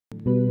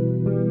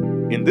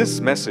In this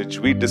message,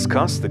 we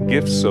discuss the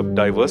gifts of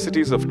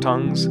diversities of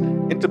tongues,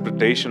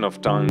 interpretation of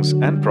tongues,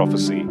 and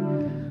prophecy.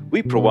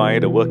 We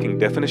provide a working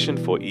definition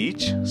for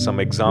each, some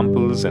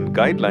examples and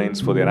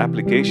guidelines for their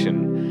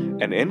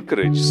application, and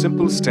encourage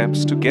simple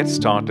steps to get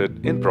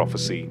started in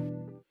prophecy.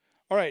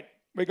 All right,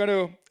 we're going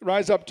to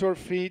rise up to our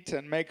feet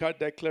and make our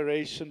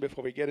declaration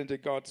before we get into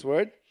God's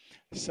Word.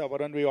 So why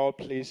don't we all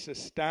please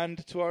just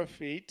stand to our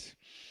feet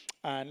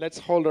and let's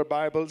hold our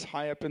Bibles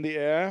high up in the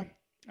air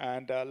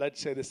and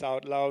let's say this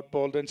out loud,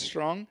 bold and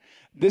strong.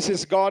 This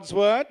is God's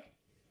Word.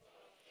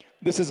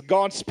 This is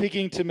God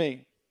speaking to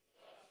me.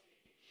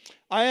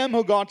 I am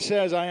who God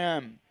says I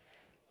am.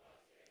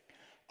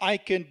 I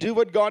can do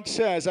what God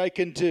says I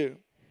can do.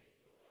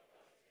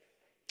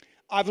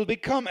 I will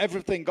become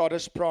everything God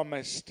has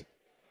promised.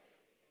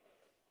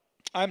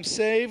 I'm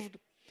saved,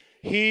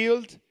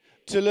 healed,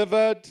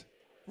 delivered,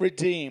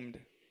 redeemed.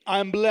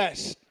 I'm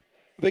blessed,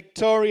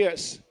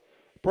 victorious,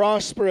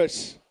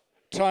 prosperous,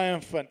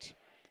 triumphant.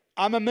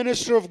 I'm a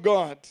minister of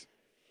God,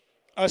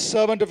 a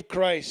servant of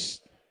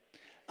Christ,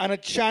 and a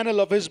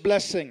channel of His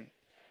blessing.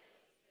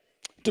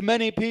 To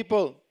many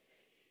people,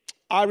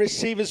 I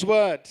receive His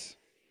word,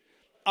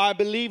 I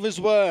believe His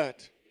word,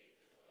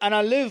 and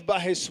I live by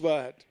His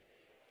word.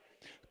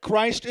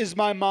 Christ is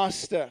my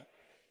master,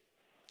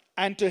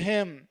 and to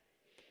Him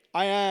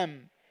I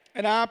am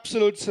an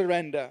absolute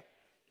surrender.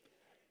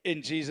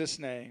 In Jesus'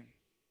 name,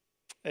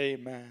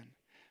 amen.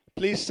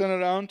 Please turn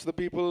around to the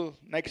people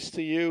next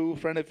to you, in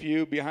front of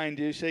you, behind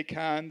you. Shake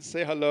hands,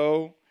 say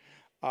hello,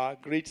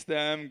 greet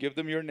them, give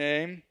them your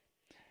name.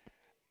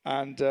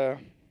 And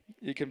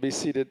you can be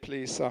seated,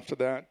 please, after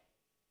that.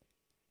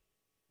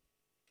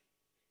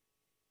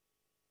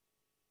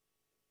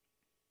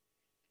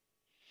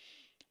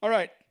 All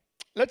right,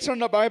 let's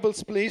turn our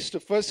Bibles, please, to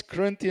 1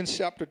 Corinthians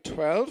chapter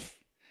 12.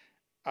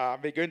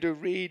 We're going to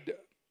read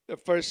the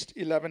first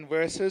 11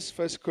 verses,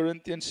 1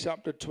 Corinthians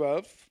chapter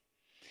 12.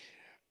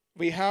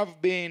 We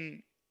have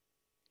been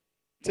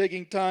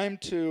taking time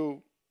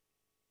to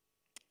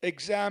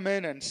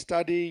examine and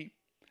study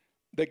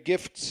the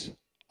gifts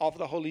of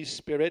the Holy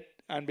Spirit,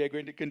 and we are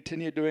going to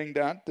continue doing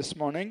that this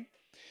morning.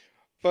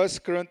 1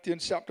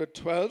 Corinthians chapter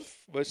 12,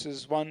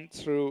 verses 1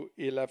 through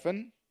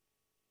 11.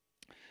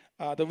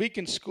 The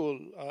weekend school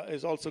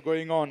is also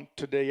going on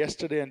today,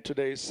 yesterday and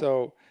today,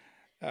 so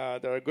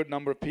there are a good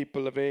number of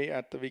people away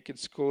at the weekend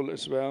school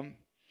as well.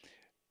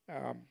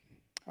 All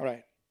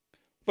right.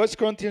 1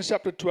 Corinthians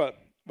chapter 12,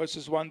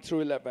 verses 1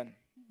 through 11.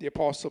 The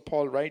Apostle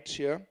Paul writes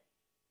here,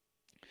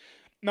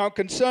 "Now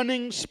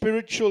concerning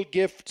spiritual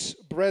gifts,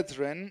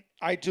 brethren,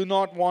 I do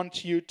not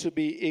want you to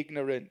be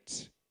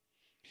ignorant.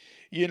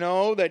 You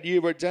know that you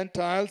were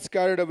Gentiles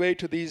carried away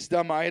to these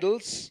dumb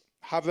idols,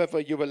 however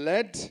you were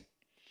led.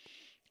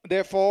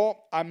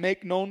 Therefore, I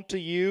make known to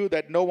you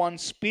that no one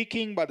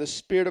speaking by the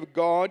Spirit of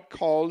God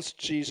calls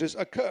Jesus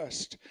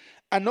accursed.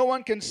 And no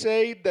one can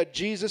say that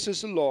Jesus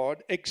is the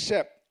Lord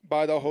except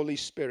by the Holy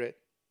Spirit.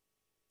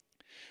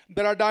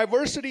 There are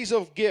diversities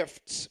of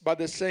gifts, but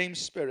the same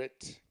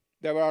Spirit.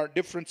 There are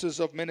differences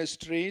of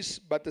ministries,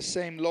 but the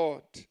same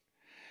Lord.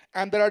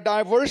 And there are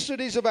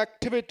diversities of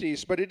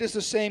activities, but it is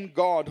the same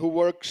God who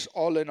works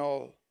all in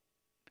all.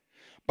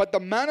 But the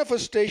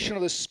manifestation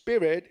of the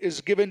Spirit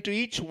is given to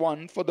each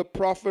one for the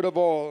profit of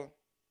all.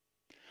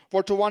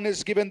 For to one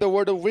is given the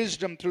word of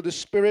wisdom through the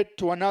Spirit,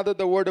 to another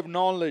the word of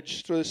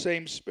knowledge through the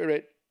same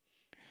Spirit,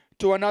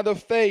 to another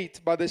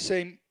faith by the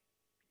same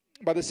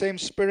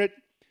Spirit,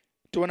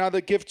 to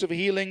another gifts of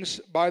healings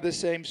by the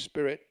same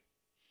Spirit,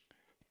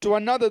 to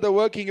another the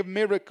working of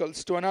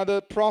miracles, to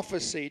another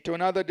prophecy, to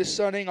another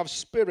discerning of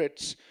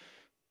spirits,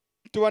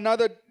 to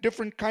another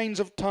different kinds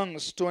of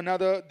tongues, to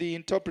another the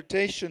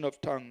interpretation of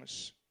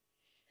tongues.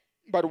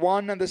 But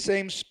one and the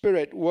same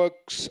Spirit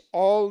works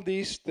all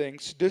these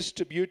things,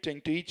 distributing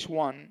to each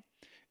one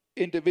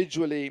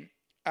individually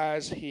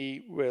as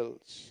He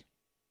wills."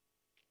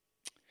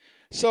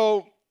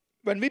 So,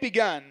 when we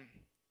began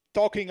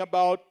talking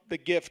about the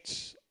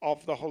gifts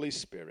of the Holy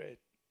Spirit,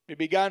 we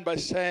began by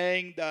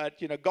saying that,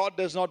 God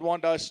does not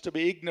want us to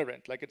be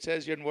ignorant. Like it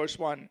says here in verse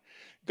 1,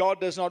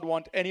 God does not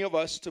want any of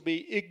us to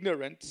be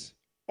ignorant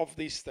of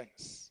these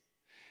things.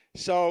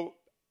 So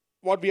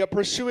what we are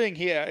pursuing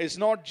here is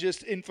not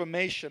just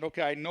information,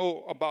 okay, I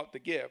know about the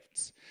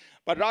gifts,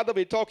 but rather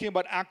we're talking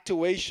about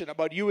actuation,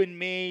 about you and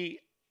me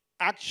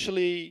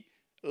actually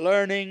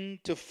learning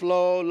to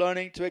flow,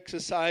 learning to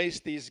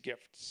exercise these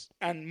gifts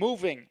and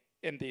moving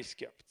in these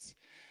gifts.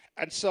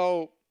 And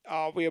so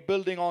we are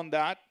building on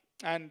that.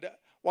 And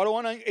what I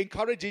want to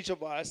encourage each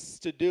of us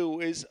to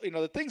do is,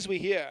 the things we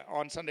hear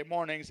on Sunday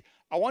mornings,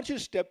 I want you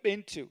to step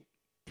into,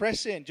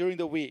 press in during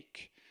the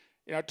week.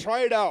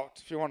 Try it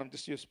out. If you want to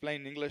just use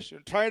plain English,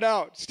 try it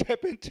out.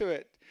 Step into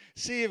it.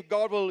 See if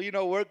God will,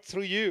 work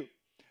through you,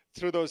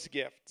 through those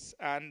gifts,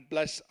 and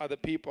bless other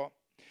people.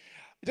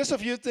 Just a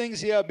few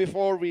things here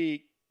before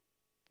we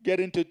get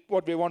into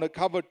what we want to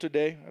cover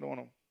today. I don't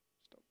want to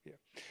stop here.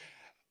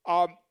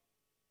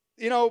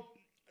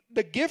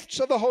 The gifts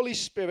of the Holy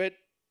Spirit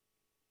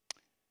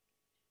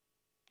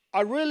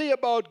are really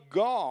about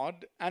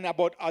God and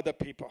about other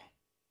people.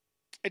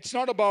 it's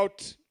not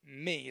about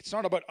me. It's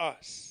not about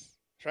us,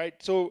 right?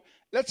 So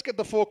let's get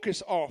the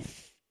focus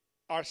off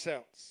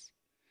ourselves.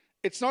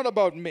 It's not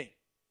about me.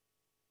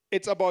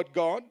 It's about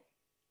God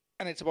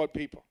and it's about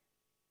people,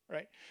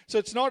 right? So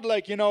it's not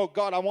like,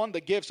 God, I want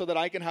the gift so that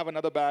I can have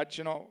another badge,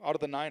 out of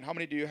the 9. How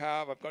many do you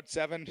have? I've got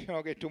 7.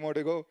 Okay, 2 more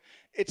to go.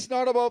 It's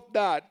not about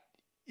that.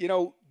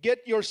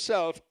 Get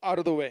yourself out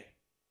of the way.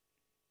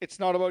 It's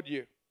not about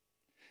you.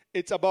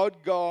 It's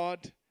about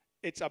God.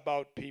 It's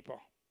about people.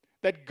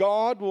 That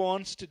God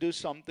wants to do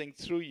something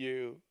through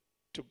you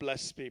to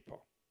bless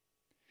people.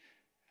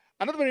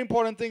 Another very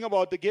important thing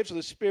about the gifts of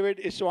the Spirit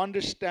is to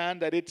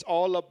understand that it's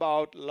all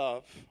about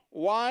love.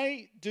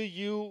 Why do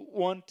you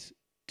want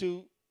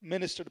to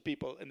minister to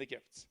people in the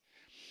gifts?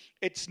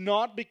 It's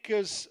not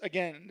because,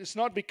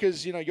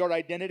 your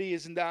identity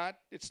is in that.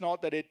 It's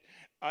not that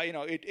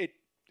it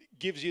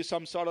gives you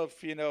some sort of,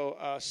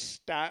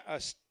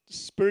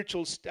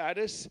 spiritual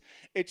status.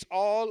 It's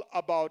all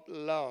about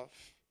love.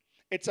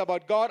 It's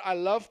about, God, I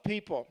love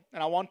people,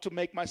 and I want to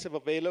make myself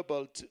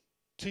available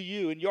to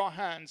you in your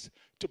hands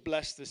to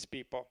bless these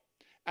people.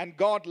 And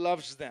God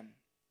loves them.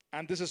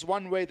 And this is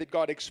one way that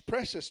God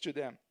expresses to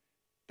them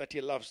that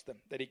he loves them,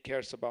 that he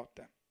cares about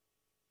them.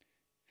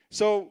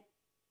 So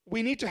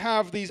we need to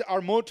have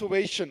our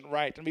motivation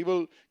right. And we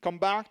will come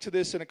back to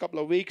this in a couple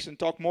of weeks and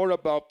talk more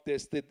about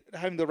this,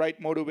 having the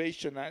right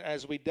motivation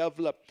as we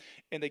develop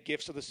in the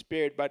gifts of the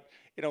Spirit. But,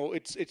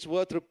 it's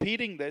worth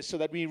repeating this so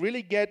that we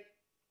really get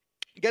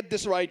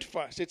this right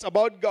first. It's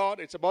about God.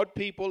 It's about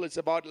people. It's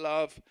about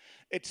love.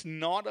 It's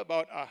not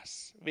about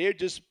us. We're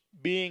just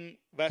being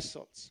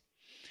vessels.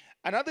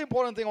 Another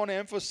important thing I want to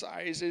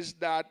emphasize is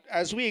that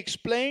as we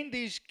explain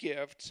these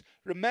gifts,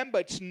 remember,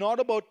 it's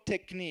not about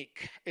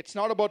technique. It's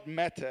not about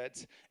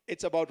methods.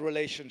 It's about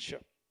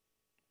relationship.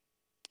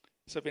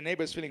 So if your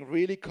neighbor is feeling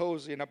really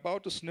cozy and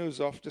about to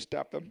snooze off, just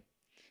tap them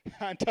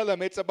and tell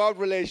them it's about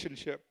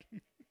relationship.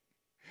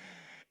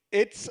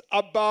 It's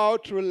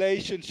about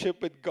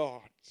relationship with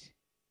God.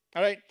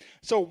 All right.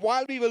 So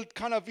while we will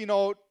kind of,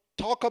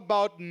 talk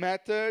about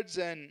methods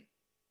and,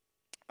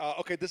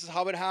 this is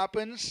how it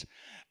happens,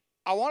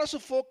 I want us to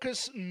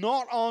focus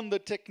not on the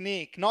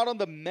technique, not on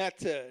the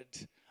method,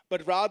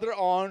 but rather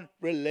on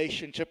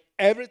relationship.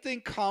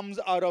 Everything comes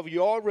out of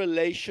your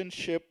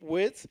relationship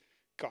with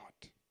God.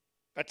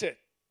 That's it.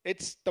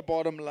 It's the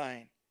bottom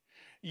line.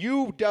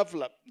 You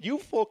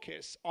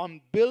focus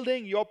on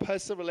building your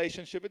personal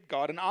relationship with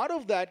God, and out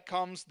of that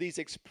comes these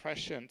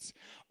expressions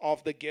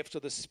of the gifts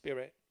of the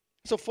Spirit.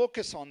 So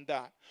focus on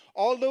that.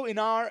 Although in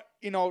our,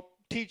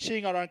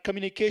 teaching or our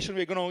communication,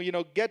 we're going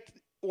to, get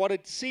what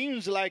it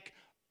seems like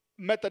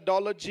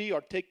methodology or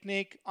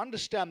technique.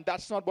 Understand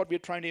that's not what we're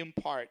trying to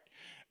impart.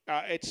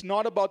 It's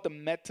not about the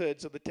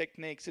methods or the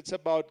techniques. It's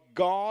about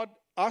God,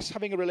 us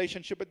having a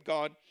relationship with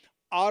God.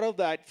 Out of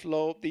that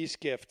flow these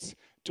gifts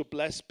to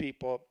bless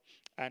people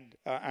and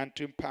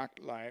to impact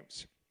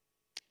lives.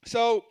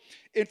 So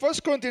in 1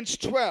 Corinthians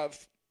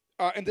 12,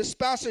 in this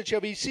passage here,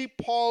 we see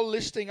Paul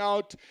listing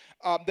out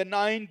the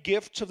 9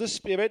 gifts of the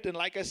Spirit. And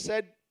like I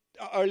said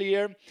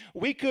earlier,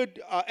 we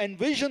could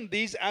envision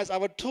these as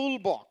our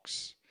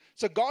toolbox.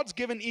 So God's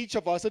given each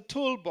of us a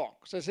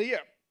toolbox. I say, yeah,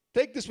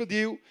 take this with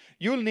you.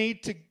 You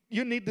need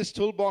this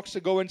toolbox to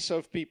go and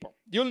serve people.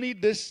 You'll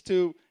need this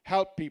to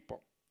help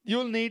people.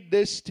 You'll need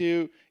this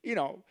to,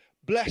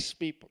 bless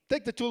people.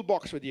 Take the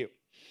toolbox with you.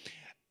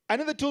 And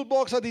in the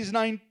toolbox are these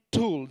 9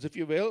 tools, if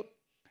you will.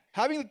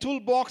 Having the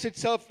toolbox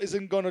itself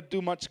isn't going to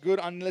do much good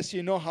unless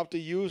you know how to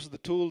use the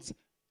tools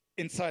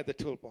inside the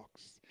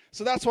toolbox.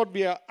 So that's what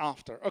we are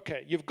after.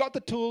 Okay, you've got the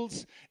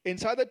tools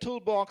inside the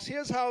toolbox.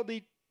 Here's how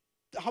we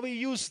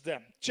use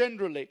them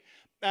generally.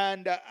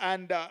 And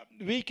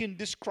we can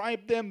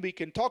describe them, we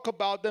can talk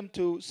about them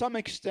to some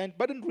extent,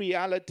 but in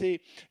reality,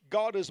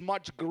 God is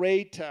much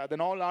greater than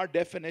all our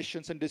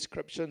definitions and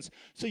descriptions.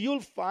 So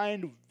you'll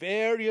find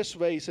various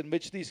ways in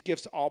which these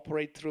gifts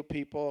operate through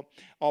people,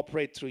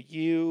 operate through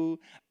you,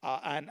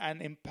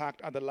 and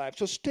impact other lives.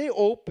 So stay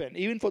open,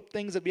 even for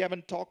things that we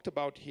haven't talked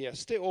about here.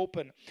 Stay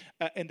open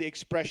in the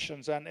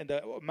expressions and in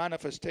the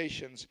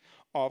manifestations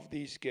of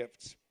these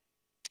gifts.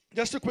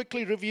 Just to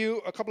quickly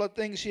review a couple of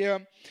things here,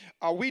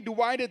 we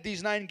divided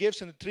these 9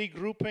 gifts into 3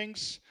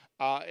 groupings.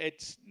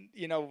 It's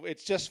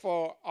just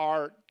for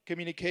our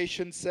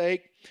communication's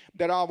sake.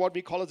 There are what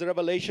we call as the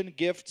revelation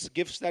gifts,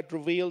 gifts that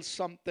reveal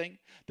something,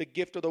 the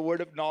gift of the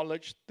word of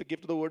knowledge, the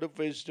gift of the word of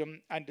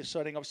wisdom, and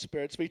discerning of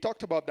spirits. We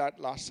talked about that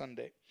last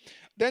Sunday.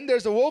 Then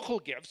there's the vocal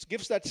gifts,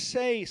 gifts that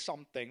say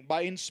something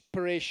by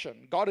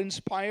inspiration. God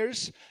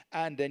inspires,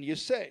 and then you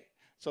say.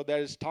 So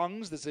there is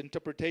tongues, there's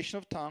interpretation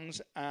of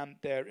tongues, and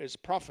there is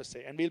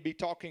prophecy. And we'll be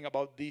talking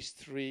about these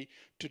 3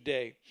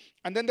 today.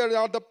 And then there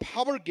are the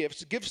power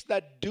gifts, gifts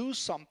that do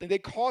something. They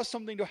cause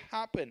something to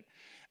happen.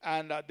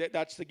 And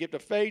that's the gift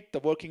of faith, the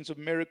working of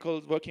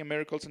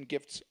miracles, and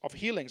gifts of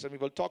healings. And we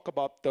will talk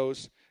about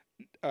those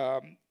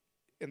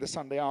in the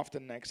Sunday after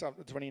next,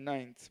 after the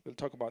 29th. We'll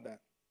talk about that.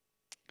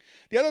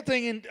 The other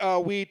thing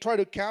we try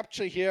to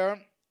capture here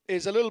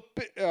is a little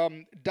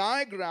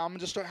diagram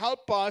just to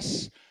help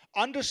us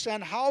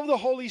understand how the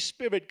Holy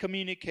Spirit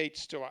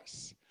communicates to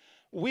us.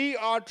 We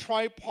are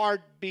tripart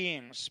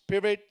beings,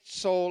 spirit,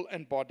 soul,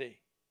 and body.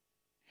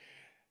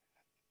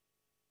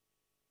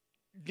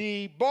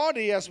 The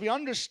body, as we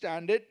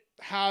understand it,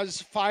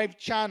 has 5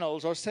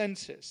 channels or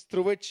senses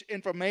through which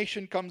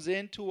information comes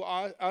into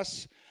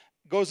us,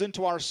 goes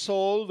into our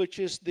soul, which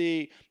is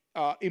the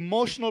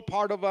emotional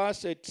part of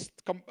us. It's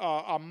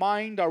our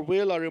mind, our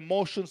will, our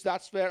emotions.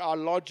 That's where our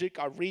logic,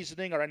 our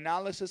reasoning, our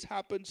analysis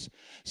happens.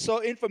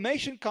 So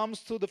information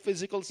comes through the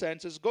physical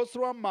senses, goes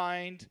through our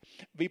mind,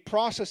 we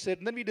process it,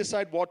 and then we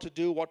decide what to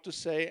do, what to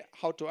say,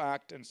 how to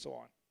act, and so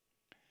on.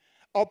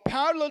 Or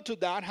parallel to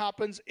that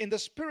happens in the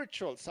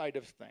spiritual side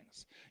of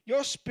things.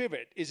 Your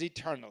spirit is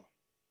eternal.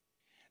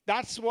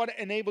 That's what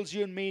enables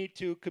you and me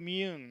to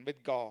commune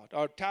with God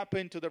or tap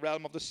into the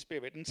realm of the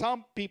Spirit. And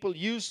some people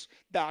use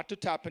that to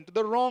tap into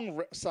the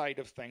wrong side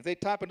of things. They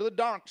tap into the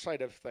dark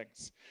side of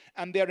things.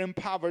 And they're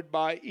empowered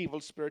by evil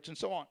spirits and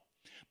so on.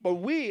 But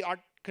we are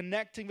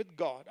connecting with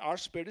God. Our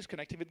spirit is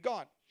connecting with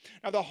God.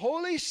 Now, the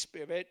Holy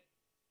Spirit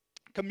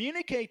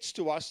communicates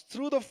to us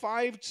through the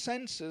 5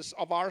 senses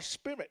of our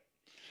spirit.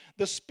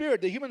 The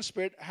spirit, the human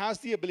spirit, has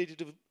the ability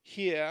to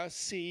hear,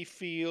 see,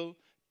 feel,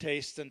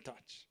 taste, and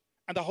touch.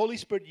 And the Holy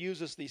Spirit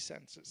uses these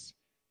senses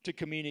to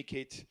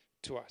communicate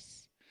to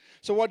us.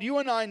 So what you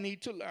and I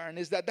need to learn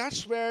is that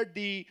that's where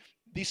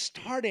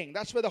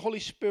that's where the Holy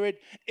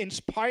Spirit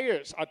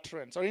inspires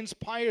utterance or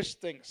inspires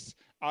things,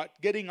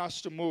 getting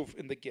us to move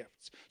in the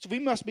gifts. So we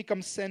must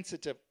become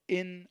sensitive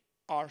in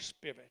our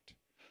spirit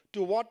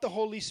to what the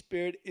Holy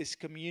Spirit is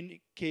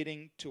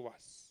communicating to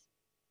us.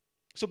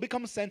 So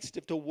become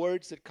sensitive to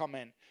words that come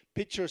in,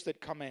 pictures that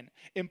come in,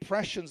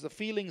 impressions, the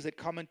feelings that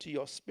come into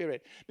your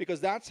spirit,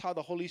 because that's how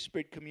the Holy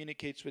Spirit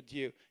communicates with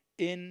you,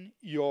 in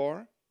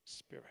your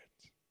spirit.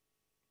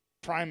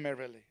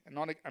 Primarily.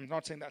 I'm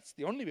not saying that's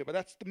the only way, but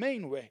that's the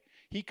main way.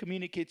 He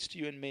communicates to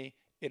you and me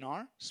in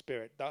our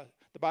spirit.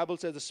 The Bible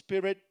says the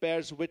Spirit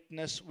bears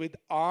witness with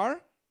our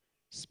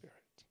spirit.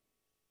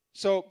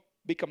 So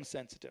become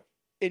sensitive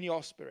in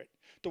your spirit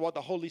to what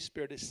the Holy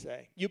Spirit is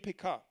saying. You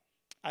pick up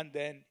and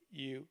then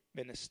you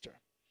minister.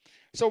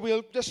 So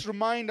we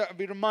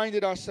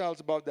reminded ourselves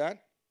about that.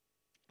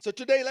 So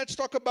today let's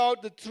talk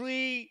about the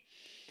 3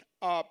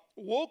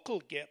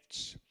 vocal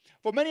gifts.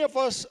 For many of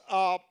us,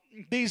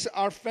 these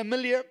are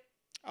familiar.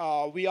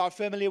 We are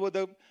familiar with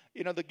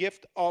the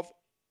gift of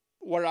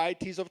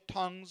varieties of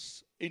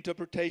tongues,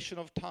 interpretation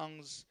of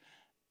tongues,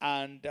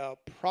 and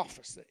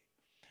prophecy.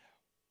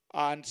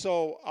 And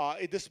so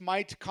this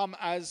might come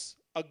as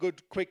a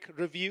good quick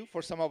review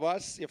for some of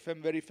us. If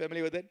I'm very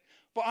familiar with it.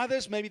 For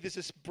others, maybe this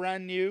is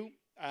brand new,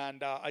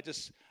 and I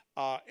just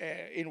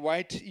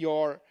invite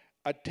your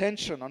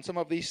attention on some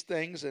of these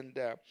things, and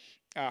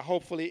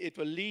hopefully it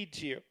will lead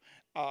you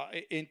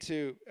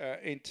into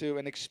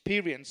an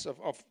experience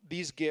of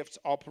these gifts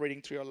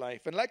operating through your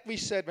life. And like we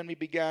said when we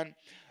began,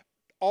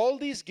 all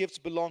these gifts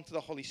belong to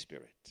the Holy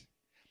Spirit.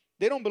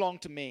 They don't belong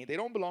to me. They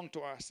don't belong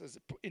to us as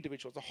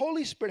individuals. The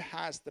Holy Spirit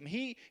has them.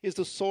 He is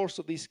the source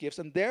of these gifts.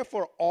 And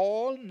therefore,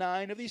 all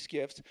 9 of these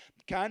gifts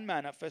can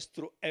manifest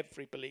through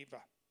every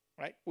believer.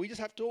 Right? We just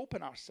have to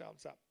open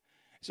ourselves up.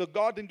 So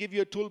God didn't give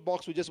you a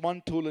toolbox with just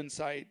 1 tool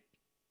inside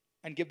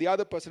and give the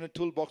other person a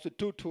toolbox with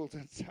 2 tools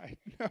inside.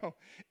 No,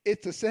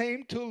 it's the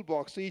same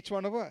toolbox to each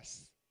one of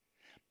us.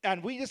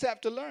 And we just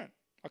have to learn.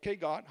 Okay,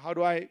 God, how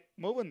do I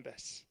move in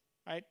this?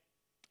 Right?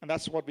 And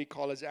that's what we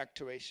call as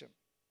actuation.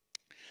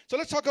 So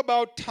let's talk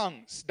about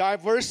tongues,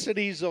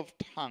 diversities of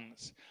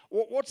tongues.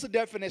 What's the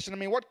definition? I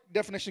mean, what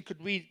definition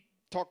could we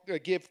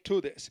give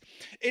to this?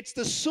 It's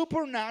the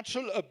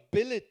supernatural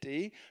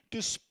ability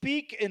to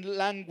speak in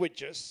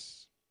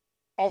languages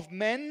of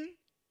men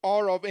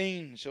or of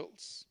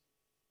angels.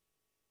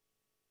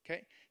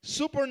 Okay?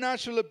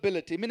 Supernatural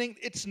ability, meaning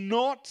it's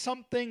not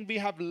something we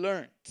have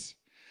learned.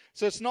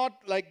 So it's not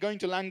like going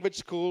to language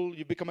school,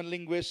 you become a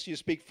linguist, you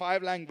speak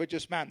 5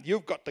 languages, man,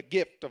 you've got the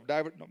gift of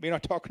diversity. No, we're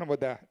not talking about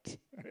that.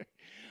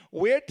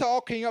 We're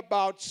talking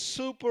about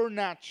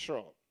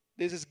supernatural.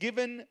 This is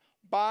given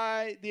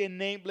by the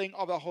enabling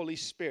of the Holy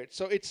Spirit.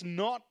 So it's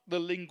not the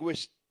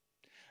linguist,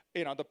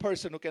 the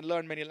person who can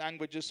learn many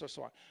languages or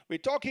so on. We're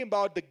talking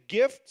about the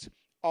gift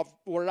of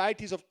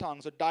varieties of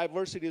tongues or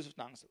diversities of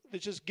tongues,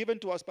 which is given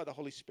to us by the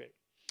Holy Spirit.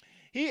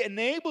 He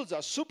enables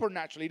us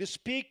supernaturally to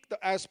speak,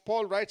 as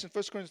Paul writes in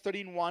 1 Corinthians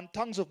 13:1,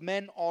 tongues of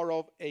men or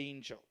of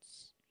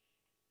angels.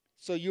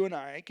 So you and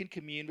I can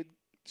commune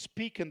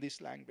speak in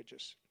these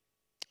languages.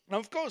 Now,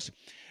 of course,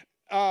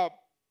 all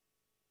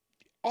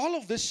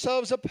of this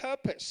serves a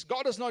purpose.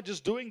 God is not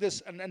just doing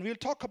this, and we'll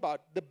talk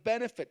about the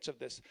benefits of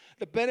this.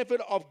 The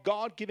benefit of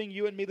God giving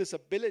you and me this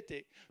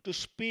ability to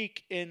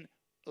speak in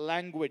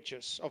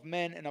languages of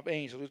men and of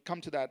angels. We'll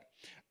come to that.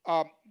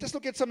 Just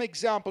look at some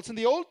examples. In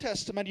the Old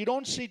Testament, you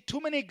don't see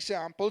too many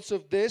examples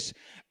of this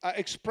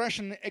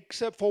expression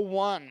except for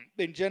one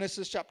in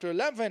Genesis chapter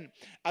 11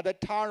 at the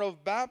Tower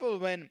of Babel,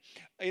 when,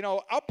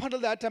 up until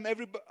that time,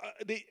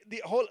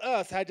 the whole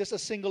earth had just a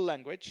single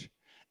language.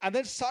 And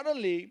then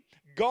suddenly,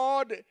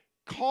 God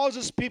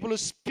causes people to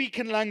speak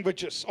in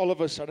languages all of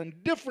a sudden,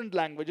 different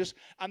languages,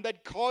 and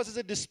that causes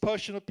a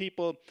dispersion of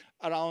people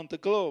around the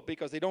globe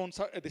because they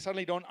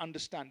suddenly don't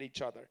understand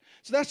each other.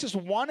 So that's just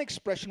one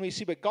expression we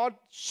see, but God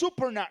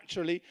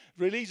supernaturally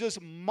releases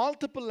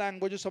multiple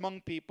languages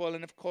among people,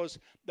 and of course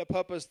the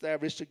purpose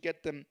there is to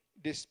get them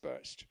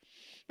dispersed.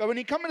 But when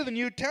you come into the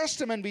New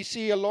Testament, we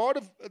see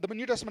the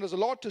New Testament has a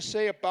lot to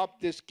say about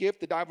this gift,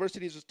 the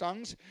diversities of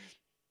tongues.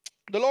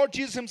 The Lord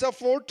Jesus himself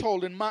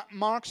foretold in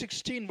Mark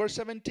 16, verse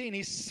 17.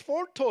 He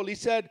foretold, he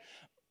said,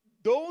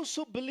 those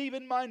who believe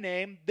in my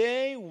name,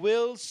 they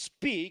will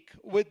speak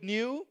with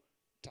new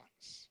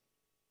tongues.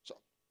 So,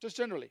 just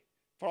generally,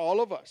 for all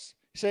of us,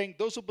 saying,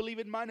 those who believe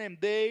in my name,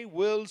 they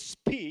will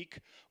speak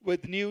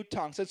with new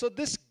tongues. And so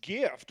this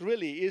gift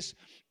really is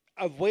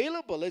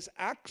available, is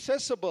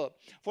accessible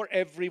for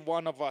every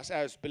one of us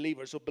as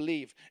believers who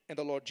believe in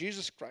the Lord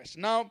Jesus Christ.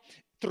 Now,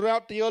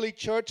 throughout the early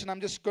church, and I'm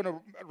just going to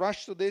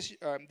rush through this,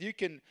 you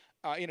can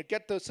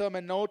get the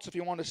sermon notes if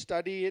you want to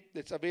study it.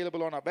 It's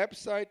available on our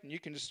website, and you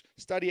can just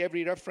study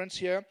every reference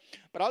here.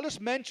 But I'll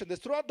just mention this.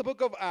 Throughout the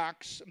book of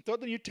Acts, and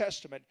throughout the New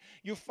Testament,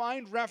 you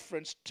find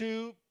reference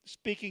to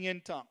speaking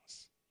in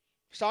tongues.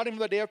 Starting from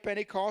the day of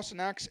Pentecost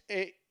in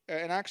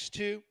Acts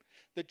 2,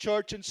 the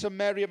church in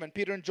Samaria, when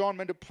Peter and John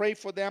went to pray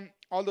for them,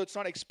 although it's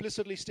not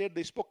explicitly stated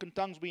they spoke in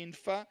tongues, we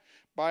infer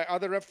by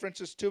other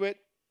references to it.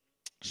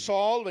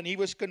 Saul, when he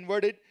was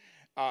converted,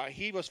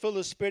 he was filled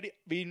with the Spirit.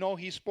 We know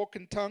he spoke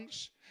in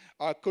tongues.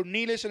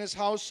 Cornelius and his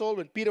household,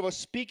 when Peter was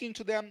speaking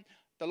to them,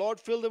 the Lord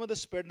filled them with the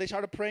Spirit, and they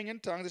started praying in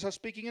tongues. They started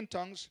speaking in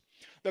tongues.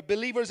 The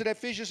believers at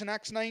Ephesus in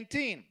Acts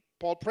 19,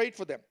 Paul prayed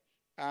for them,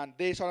 and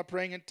they started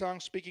praying in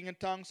tongues, speaking in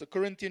tongues. The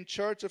Corinthian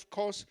church, of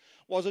course,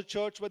 was a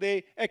church where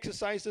they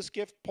exercised this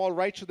gift. Paul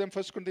writes to them,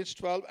 1 Corinthians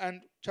 12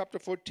 and chapter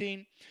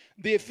 14.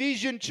 The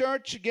Ephesian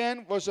church,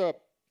 again, was a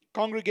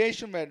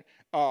congregation where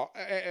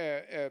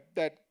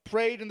that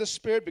prayed in the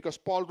Spirit, because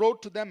Paul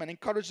wrote to them and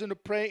encouraged them to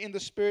pray in the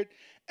Spirit.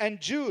 And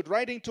Jude,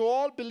 writing to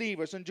all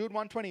believers, in Jude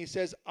 1:20, he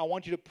says, I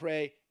want you to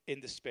pray in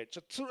the Spirit.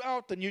 So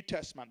throughout the New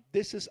Testament,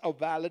 this is a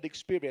valid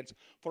experience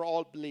for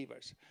all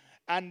believers.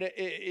 And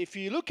if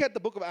you look at the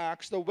book of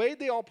Acts, the way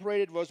they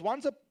operated was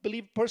once a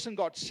person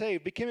got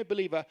saved, became a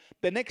believer,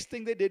 the next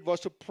thing they did was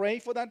to pray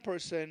for that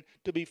person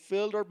to be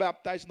filled or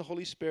baptized in the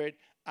Holy Spirit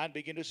and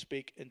begin to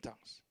speak in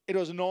tongues. It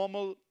was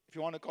normal, if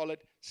you want to call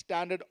it,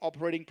 standard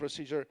operating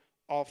procedure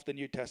of the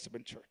New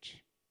Testament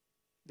church.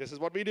 This is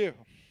what we do.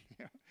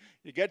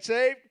 You get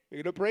saved,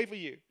 we're going to pray for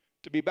you.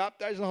 To be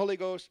baptized in the Holy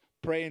Ghost,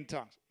 pray in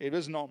tongues. It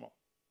was normal,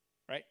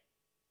 right?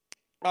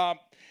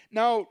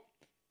 Now,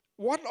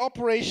 what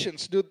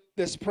operations do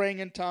this praying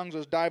in tongues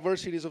or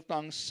diversities of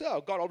tongues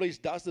serve? God always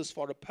does this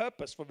for a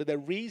purpose, for the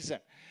reason.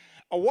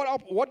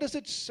 What does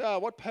it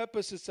serve? What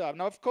purpose it serve?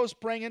 Now, of course,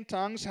 praying in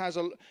tongues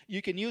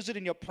you can use it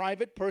in your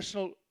private,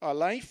 personal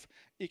life.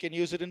 You can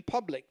use it in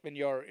public when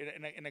you're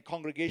in a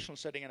congregational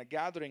setting, in a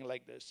gathering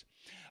like this.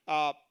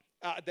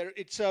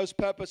 It serves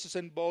purposes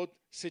in both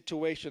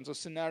situations or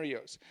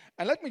scenarios.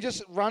 And let me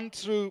just run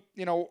through,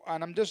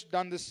 and I'm just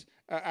done this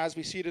as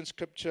we see it in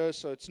Scripture,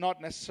 so it's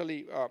not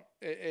necessarily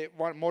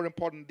one more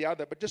important than the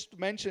other, but just to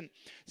mention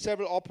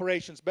several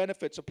operations,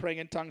 benefits of praying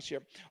in tongues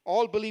here.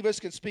 All believers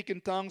can speak in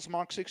tongues,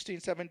 Mark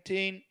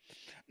 16:17.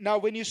 Now,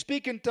 when you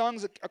speak in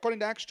tongues, according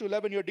to Acts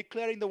 2:11, you're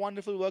declaring the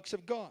wonderful works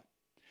of God.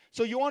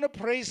 So you want to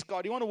praise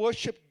God, you want to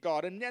worship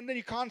God, and then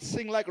you can't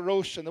sing like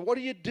Roshan. Then what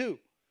do?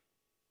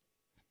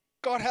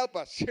 God help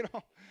us,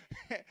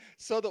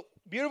 So the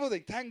beautiful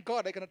thing, thank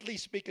God I can at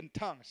least speak in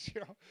tongues,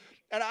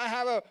 And I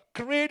have a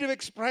creative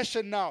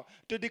expression now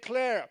to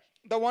declare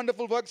the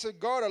wonderful works of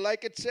God. Or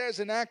like it says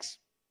in Acts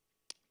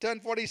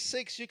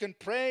 10:46, you can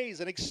praise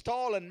and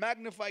extol and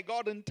magnify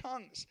God in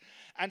tongues.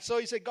 And so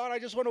you say, God, I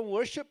just want to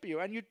worship you.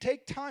 And you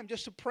take time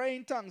just to pray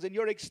in tongues. And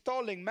you're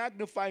extolling,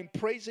 magnifying,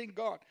 praising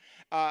God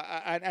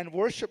and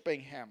worshiping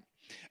Him.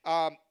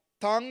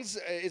 Tongues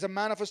is a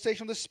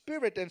manifestation of the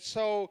Spirit. And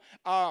so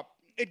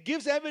it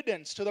gives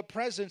evidence to the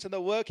presence and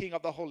the working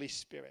of the Holy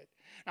Spirit.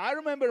 Now, I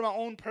remember in my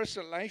own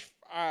personal life,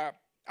 I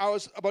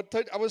was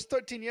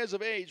 13 years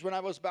of age when I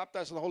was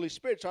baptized in the Holy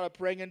Spirit, started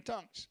praying in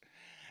tongues.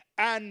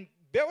 And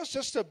there was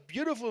just a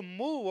beautiful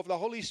move of the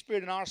Holy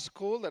Spirit in our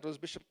school. That was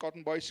Bishop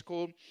Cotton Boys'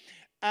 School.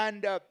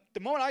 And the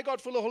moment I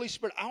got full of the Holy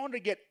Spirit, I wanted to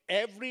get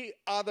every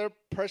other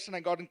person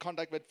I got in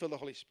contact with filled with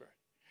the Holy Spirit.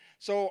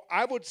 So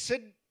I would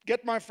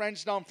get my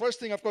friends down.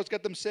 First thing, of course,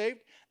 get them saved.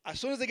 As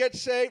soon as they get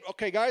saved,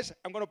 okay, guys,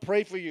 I'm going to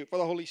pray for you, for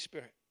the Holy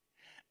Spirit.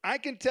 I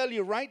can tell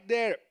you right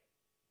there,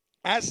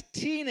 as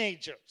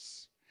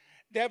teenagers,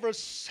 there were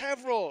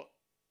several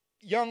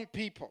young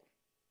people,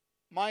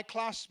 my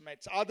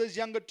classmates, others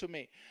younger to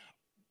me,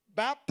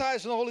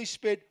 baptized in the Holy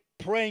Spirit,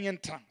 praying in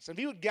tongues. And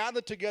we would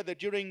gather together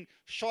during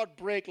short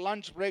break,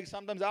 lunch break,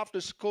 sometimes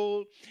after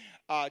school,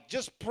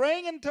 just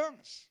praying in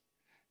tongues.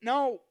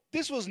 Now,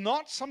 this was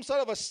not some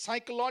sort of a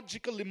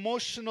psychological,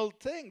 emotional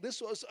thing.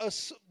 This was a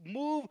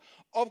move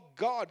of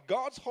God,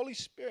 God's Holy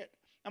Spirit.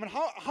 I mean,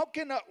 how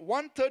can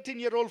one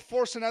 13-year-old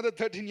force another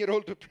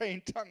 13-year-old to pray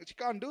in tongues? You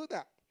can't do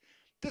that.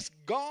 This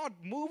God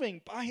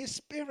moving by His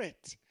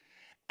Spirit.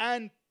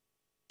 And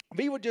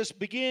we would just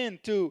begin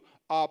to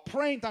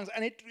pray in tongues,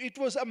 and it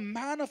was a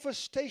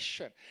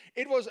manifestation.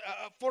 It was,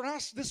 for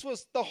us, this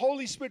was the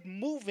Holy Spirit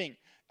moving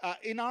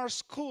in our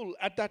school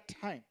at that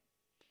time.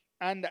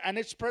 And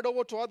it spread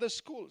over to other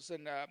schools,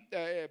 and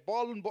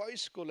Baldwin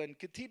Boys School and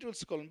Cathedral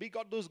School, and we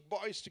got those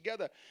boys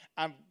together,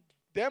 and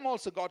them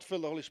also got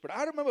filled with the Holy Spirit.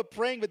 I remember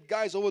praying with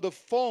guys over the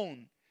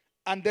phone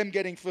and them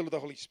getting filled with the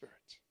Holy Spirit.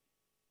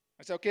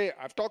 I said, okay,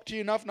 I've talked to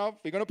you enough now.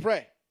 We're going to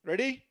pray.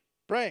 Ready?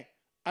 Pray.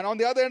 And on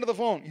the other end of the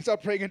phone, he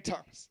started praying in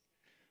tongues.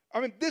 I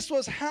mean, this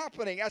was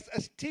happening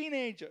as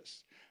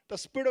teenagers. The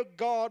Spirit of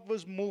God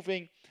was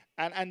moving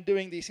and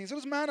doing these things. It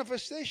was a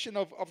manifestation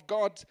of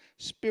God's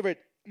Spirit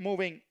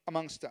moving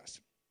amongst us.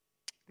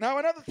 Now,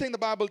 another thing the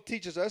Bible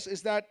teaches us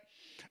is that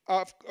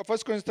 1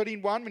 Corinthians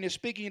 13:1, when you're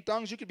speaking in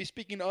tongues, you could be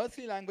speaking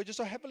earthly languages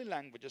or heavenly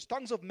languages,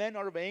 tongues of men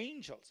or of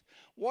angels.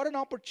 What an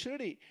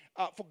opportunity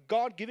for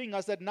God giving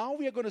us that now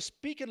we are going to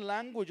speak in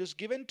languages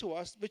given to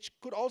us, which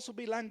could also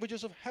be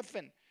languages of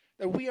heaven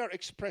that we are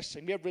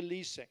expressing, we are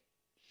releasing.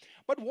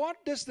 But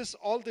what does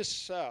all this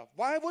serve?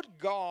 Why would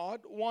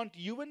God want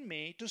you and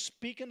me to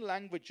speak in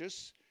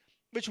languages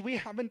which we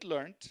haven't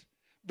learned,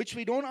 which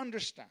we don't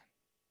understand?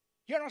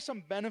 Here are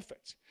some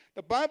benefits.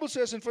 The Bible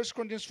says in 1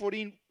 Corinthians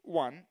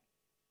 14:1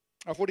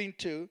 or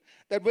 14:2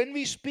 that when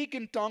we speak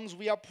in tongues,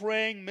 we are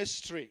praying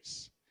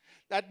mysteries.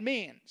 That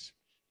means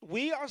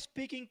we are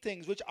speaking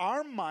things which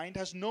our mind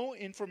has no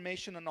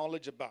information or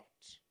knowledge about.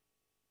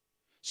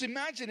 So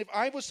imagine if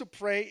I was to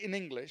pray in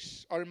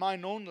English or in my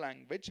known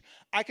language,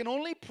 I can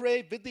only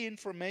pray with the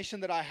information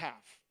that I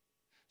have.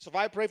 So if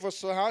I pray for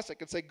Suhas, I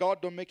can say,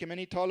 God, don't make him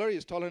any taller.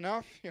 He's tall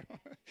enough.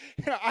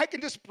 I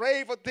can just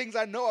pray for things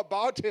I know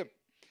about him.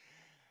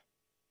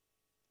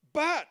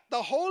 But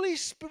the Holy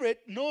Spirit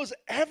knows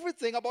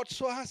everything about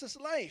Suhas's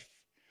life.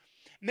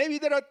 Maybe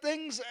there are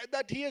things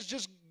that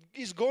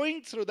he's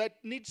going through that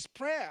needs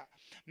prayer.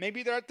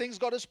 Maybe there are things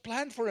God has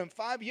planned for him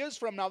 5 years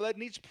from now that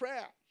needs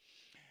prayer.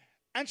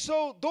 And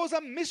so those are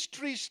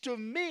mysteries to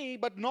me,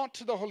 but not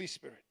to the Holy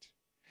Spirit.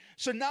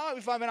 So now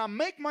when I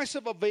make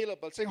myself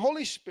available, saying,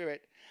 Holy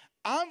Spirit,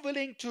 I'm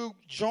willing to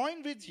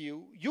join with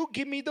you. You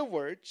give me the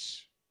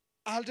words.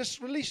 I'll just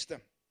release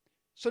them.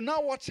 So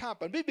now what's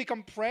happened? We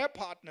become prayer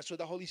partners with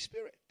the Holy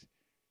Spirit.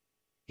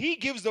 He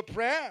gives the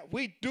prayer.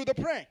 We do the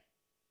praying.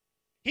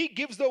 He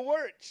gives the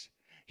words.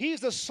 He's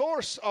the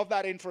source of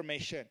that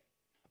information.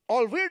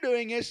 All we're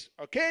doing is,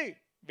 okay,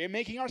 we're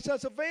making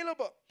ourselves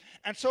available.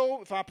 And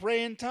so if I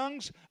pray in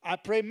tongues, I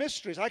pray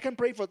mysteries. I can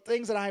pray for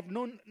things that I have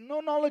no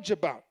knowledge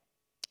about.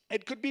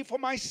 It could be for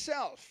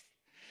myself.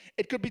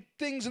 It could be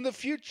things in the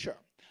future.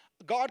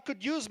 God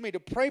could use me to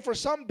pray for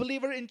some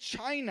believer in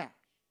China.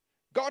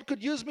 God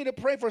could use me to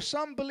pray for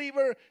some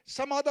believer,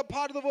 some other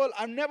part of the world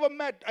I've never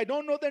met. I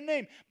don't know their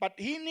name, but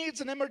he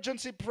needs an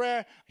emergency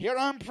prayer. Here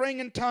I'm praying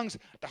in tongues.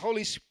 The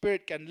Holy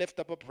Spirit can lift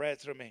up a prayer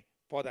through me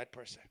for that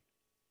person.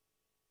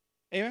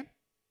 Amen?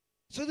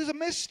 So these are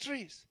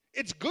mysteries.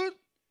 It's good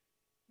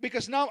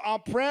because now our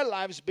prayer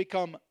lives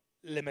become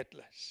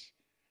limitless.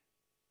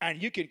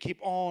 And you can keep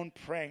on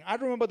praying. I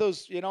remember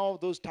those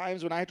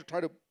times when I had to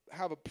try to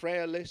have a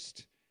prayer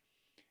list.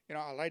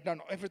 I write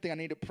down everything I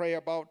need to pray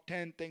about,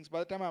 10 things. By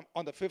the time I'm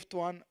on the 5th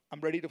one, I'm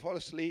ready to fall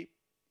asleep.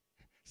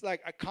 It's like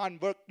I can't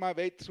work my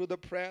way through the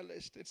prayer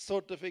list. It's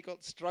so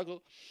difficult,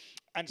 struggle,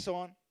 and so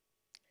on.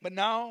 But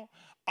now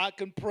I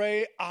can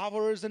pray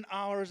hours and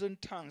hours in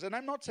tongues. And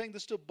I'm not saying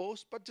this to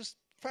boast, but just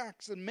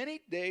facts. And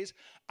many days,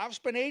 I've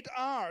spent 8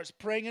 hours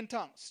praying in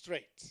tongues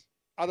straight,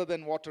 other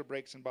than water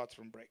breaks and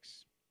bathroom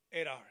breaks.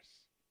 8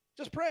 hours.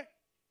 Just pray.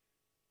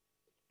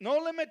 No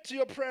limit to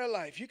your prayer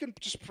life. You can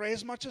just pray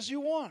as much as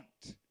you want.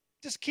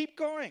 Just keep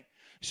going.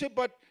 You say,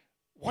 but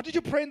what did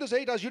you pray in those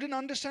 8 hours? You didn't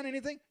understand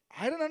anything?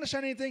 I didn't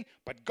understand anything,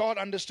 but God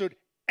understood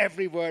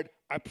every word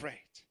I prayed.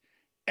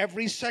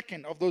 Every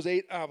second of those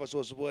 8 hours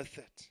was worth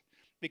it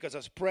because I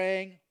was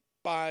praying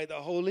by the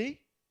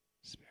Holy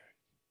Spirit.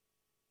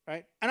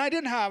 Right? And I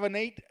didn't have an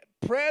 8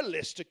 prayer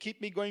list to keep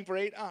me going for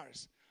 8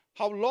 hours.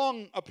 How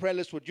long a prayer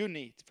list would you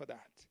need for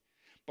that?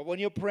 But when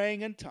you're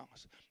praying in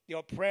tongues,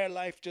 your prayer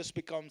life just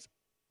becomes,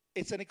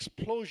 it's an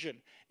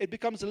explosion. It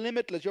becomes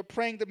limitless. You're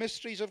praying the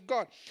mysteries of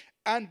God.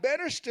 And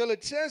better still,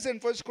 it says in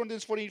 1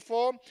 Corinthians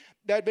 14:4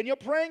 that when you're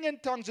praying in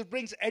tongues, it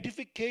brings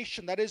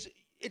edification. That is,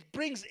 it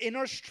brings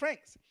inner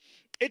strength.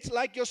 It's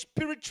like your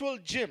spiritual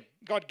gym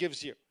God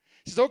gives you.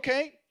 He says,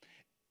 okay,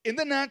 in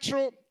the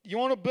natural, you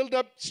want to build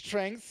up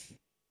strength.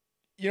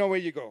 You know where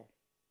you go.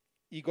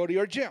 You go to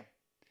your gym.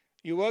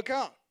 You work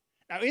out.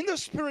 Now, in the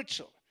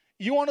spiritual,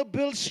 you want to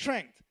build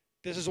strength.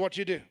 This is what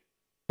you do.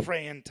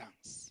 Pray in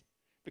tongues.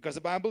 Because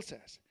the Bible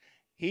says,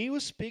 he who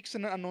speaks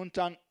in an unknown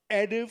tongue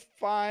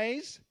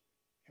edifies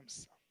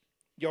himself.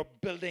 You're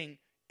building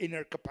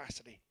inner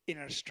capacity,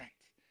 inner strength.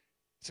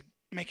 So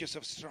make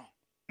yourself strong.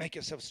 Make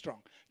yourself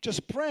strong.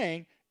 Just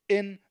praying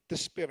in the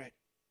Spirit.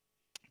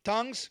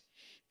 Tongues,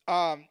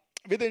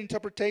 with an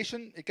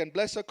interpretation, it can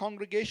bless a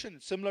congregation.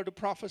 It's similar to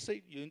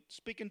prophecy. You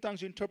speak in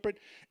tongues, you interpret.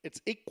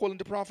 It's equal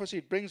to prophecy.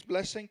 It brings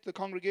blessing to the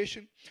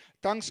congregation.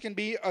 Tongues can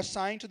be a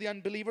sign to the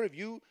unbeliever. If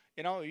you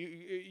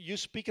You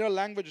speak in a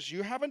language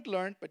you haven't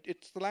learned, but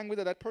it's the language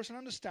that person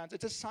understands.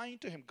 It's a sign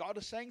to him. God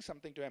is saying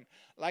something to him,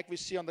 like we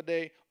see on the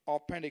day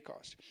of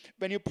Pentecost.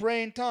 When you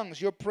pray in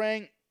tongues, you're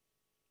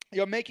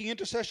making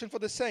intercession for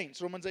the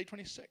saints, Romans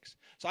 8:26.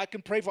 So I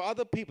can pray for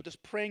other people,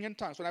 just praying in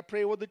tongues. When I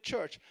pray over the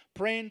church,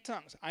 pray in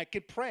tongues. I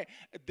can pray.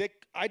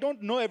 I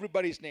don't know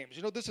everybody's names.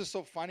 This is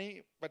so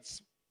funny, but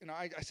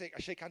I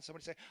shake hands.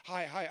 Somebody say,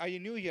 hi, are you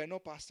new here? No,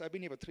 Pastor, I've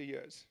been here for 3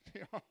 years.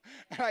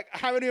 I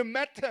haven't even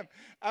met them.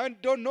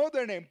 Don't know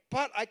their name.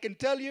 But I can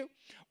tell you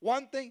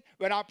one thing: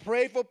 when I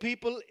pray for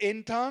people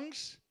in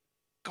tongues,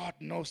 God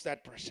knows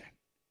that person.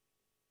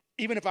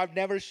 Even if I've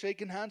never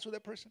shaken hands with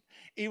that person,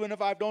 even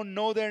if I don't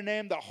know their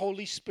name, the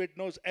Holy Spirit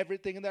knows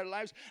everything in their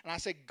lives. And I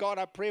say, God,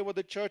 I pray with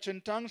the church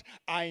in tongues.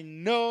 I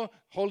know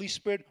Holy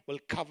Spirit will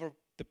cover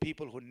the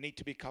people who need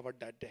to be covered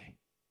that day.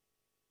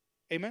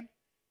 Amen?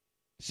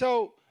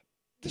 So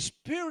the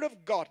Spirit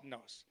of God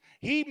knows.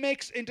 He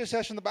makes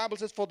intercession, the Bible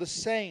says, for the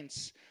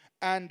saints.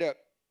 And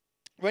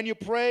when you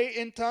pray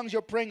in tongues,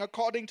 you're praying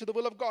according to the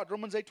will of God.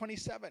 Romans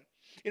 8:27.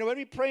 When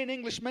we pray in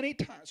English, many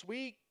times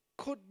we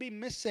could be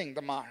missing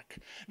the mark.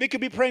 We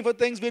could be praying for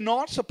things we're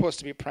not supposed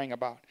to be praying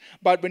about.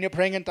 But when you're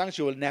praying in tongues,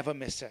 you will never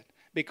miss it,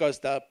 because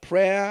the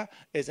prayer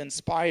is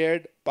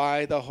inspired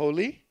by the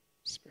Holy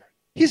Spirit.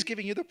 He's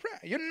giving you the prayer.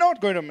 You're not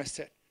going to miss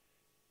it.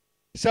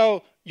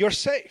 So you're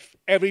safe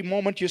every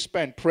moment you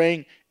spend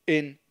praying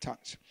in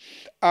tongues.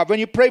 When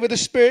you pray with the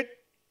Spirit,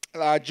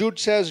 Jude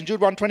says in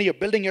Jude 1:20, you're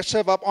building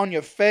yourself up on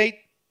your faith.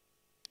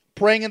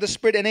 Praying in the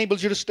Spirit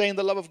enables you to stay in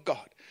the love of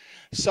God.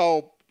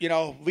 So,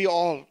 we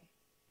all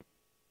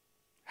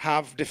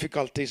have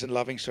difficulties in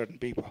loving certain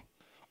people.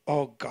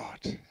 Oh God,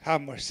 have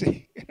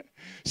mercy.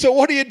 So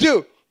what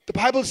do? The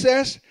Bible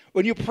says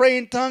when you pray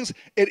in tongues,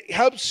 it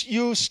helps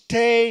you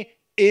stay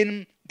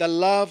in the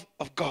love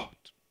of God.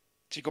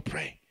 So you go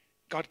pray.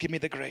 God, give me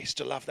the grace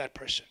to love that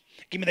person.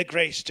 Give me the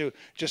grace to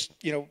just,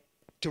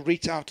 to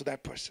reach out to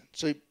that person.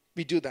 So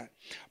we do that.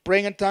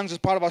 Praying in tongues is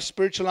part of our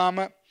spiritual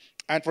armor.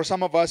 And for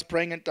some of us,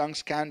 praying in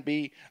tongues can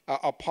be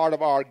a part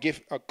of our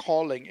gift, a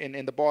calling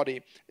in the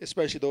body,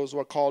 especially those who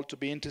are called to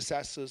be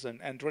intercessors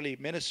and really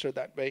minister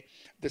that way.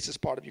 This is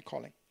part of your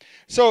calling.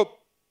 So,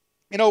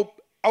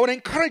 I would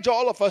encourage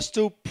all of us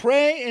to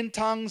pray in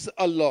tongues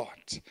a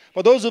lot.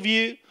 For those of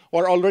you who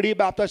are already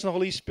baptized in the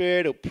Holy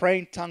Spirit, who pray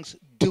in tongues,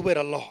 do it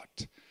a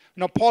lot.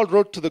 Paul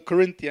wrote to the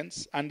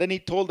Corinthians, and then he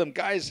told them,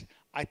 guys,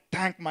 I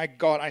thank my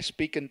God I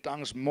speak in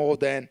tongues more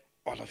than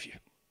all of you.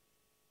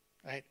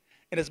 Right?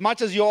 And as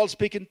much as you all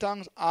speak in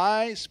tongues,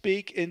 I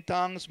speak in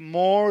tongues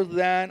more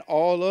than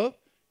all of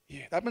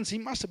you. That means he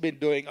must have been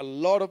doing a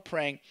lot of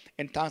praying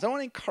in tongues. I want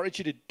to encourage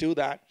you to do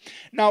that.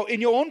 Now,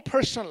 in your own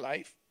personal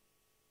life,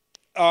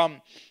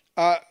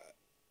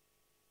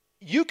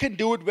 you can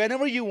do it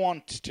whenever you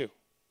want to.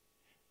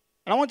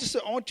 And I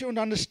want you to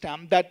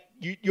understand that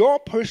your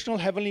personal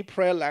heavenly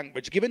prayer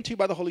language given to you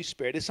by the Holy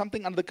Spirit is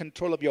something under the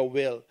control of your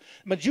will.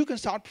 But you can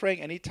start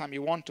praying anytime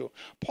you want to.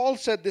 Paul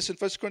said this in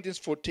 1 Corinthians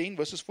 14,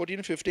 verses 14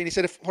 and 15. He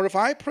said, if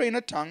I pray in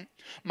a tongue,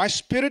 my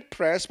spirit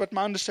prays, but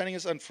my understanding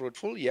is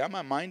unfruitful. Yeah,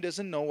 my mind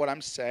doesn't know what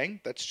I'm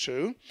saying. That's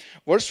true.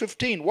 Verse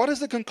 15, what is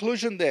the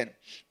conclusion then?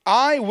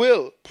 I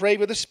will pray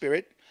with the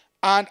Spirit,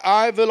 and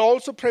I will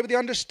also pray with the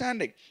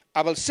understanding.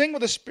 I will sing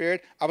with the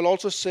Spirit. I will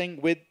also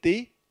sing with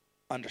the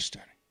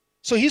understanding.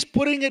 So he's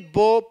putting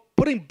both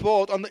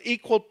on the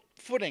equal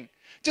footing.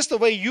 Just the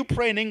way you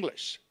pray in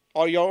English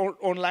or your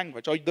own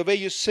language, or the way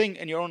you sing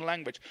in your own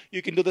language,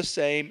 you can do the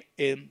same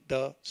in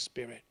the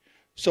Spirit.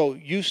 So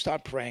you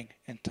start praying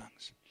in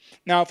tongues.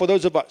 Now, for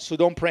those of us who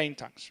don't pray in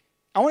tongues,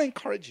 I want to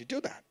encourage you to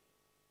do that.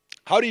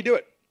 How do you do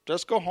it?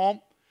 Just go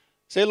home.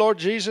 Say, Lord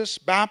Jesus,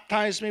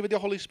 baptize me with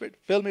your Holy Spirit.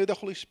 Fill me with the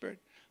Holy Spirit.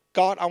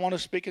 God, I want to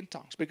speak in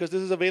tongues because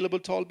this is available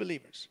to all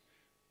believers.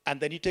 And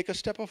then you take a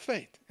step of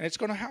faith, and it's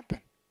going to happen.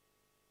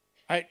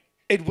 Right?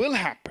 It will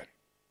happen.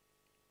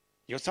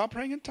 You'll start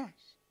praying in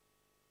tongues.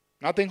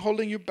 Nothing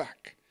holding you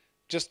back.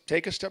 Just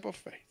take a step of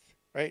faith.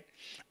 Right?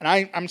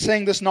 And I'm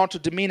saying this not to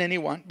demean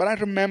anyone, but I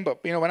remember,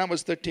 when I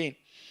was 13,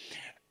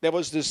 there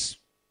was this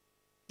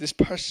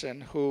person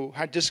who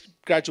had just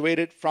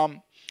graduated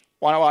from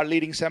one of our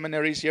leading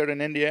seminaries here in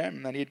India,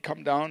 and then he'd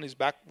come down. He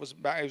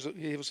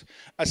was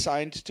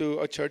assigned to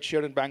a church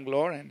here in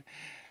Bangalore, and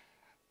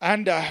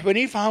when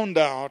he found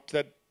out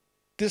that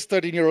this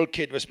 13-year-old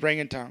kid was praying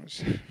in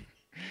tongues,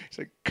 he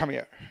said, come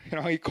here.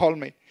 He called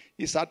me.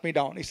 He sat me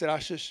down. He said,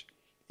 Ashish,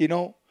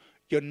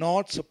 you're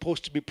not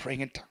supposed to be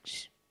praying in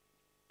tongues.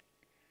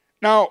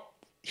 Now,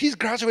 he's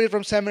graduated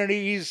from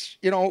seminary. He's,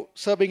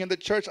 serving in the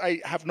church.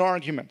 I have no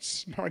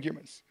arguments.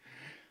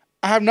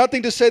 I have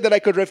nothing to say that I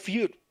could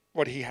refute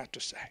what he had to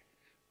say.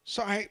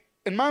 So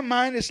in my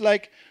mind, it's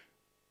like,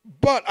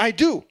 but I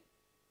do.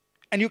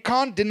 And you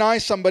can't deny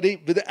somebody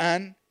with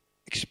an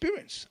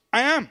experience.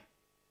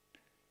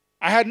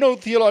 I had no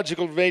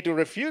theological way to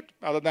refute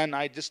other than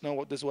I just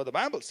know this is what the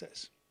Bible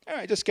says. And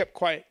I just kept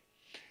quiet.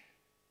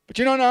 But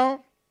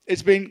now,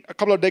 it's been a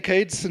couple of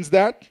decades since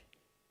that.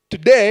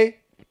 Today,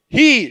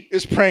 he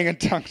is praying in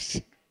tongues.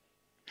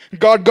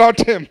 God got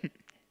him.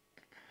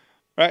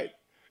 Right?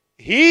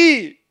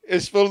 he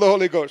is full of the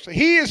Holy Ghost.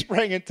 He is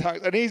praying in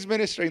tongues and he's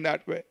ministering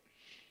that way.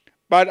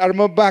 But I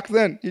remember back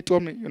then, he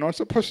told me, you're not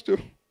supposed to.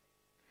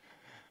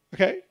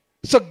 Okay?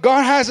 So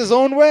God has his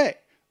own way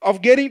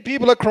of getting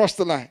people across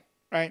the line,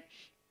 right?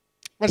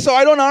 And so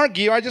I don't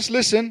argue. I just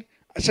listen.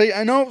 I say,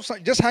 I know,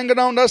 just hang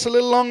around us a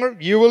little longer.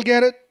 You will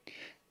get it.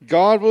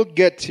 God will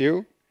get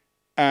you.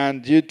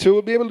 And you too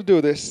will be able to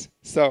do this.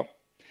 So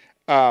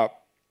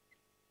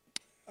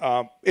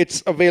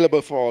it's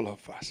available for all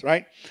of us,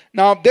 right?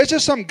 Now, there's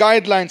just some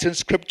guidelines in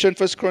Scripture in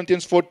 1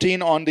 Corinthians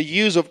 14 on the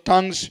use of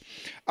tongues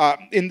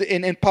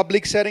in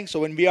public settings. So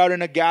when we are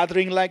in a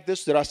gathering like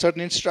this, there are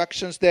certain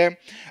instructions there.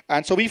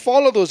 And so we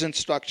follow those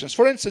instructions.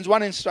 For instance,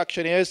 one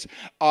instruction is,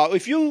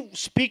 if you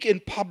speak in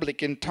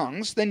public in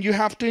tongues, then you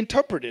have to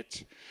interpret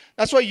it.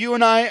 That's why you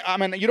and I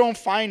mean, you don't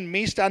find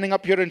me standing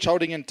up here and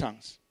shouting in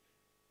tongues.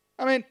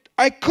 I mean,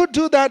 I could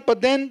do that,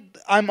 but then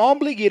I'm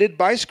obligated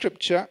by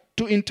Scripture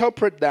to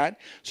interpret that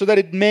so that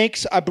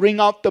I bring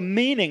out the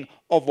meaning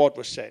of what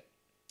was said,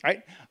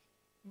 right?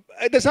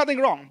 There's nothing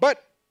wrong.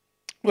 But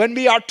when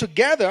we are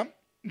together,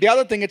 the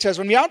other thing it says,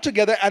 when we are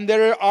together and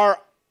there are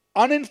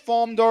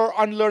uninformed or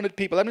unlearned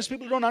people, that means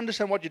people who don't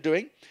understand what you're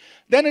doing,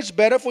 then it's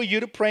better for you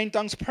to pray in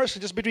tongues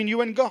personally, just between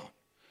you and God.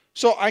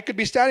 So I could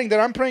be standing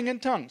there, I'm praying in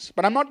tongues,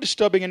 but I'm not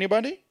disturbing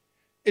anybody.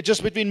 It's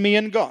just between me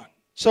and God.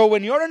 So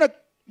when you're in a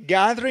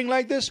gathering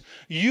like this,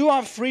 you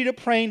are free to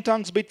pray in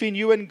tongues between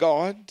you and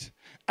God,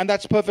 and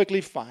that's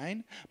perfectly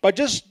fine. But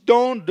just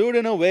don't do it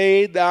in a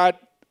way that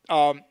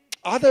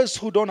others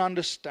who don't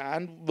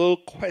understand will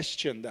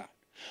question that.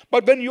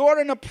 But when you are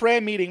in a prayer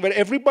meeting where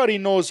everybody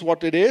knows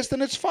what it is,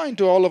 then it's fine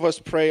to all of us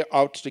pray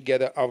out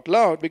together out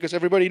loud because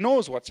everybody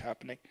knows what's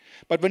happening.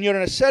 But when you're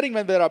in a setting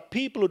where there are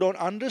people who don't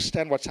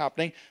understand what's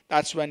happening,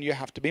 that's when you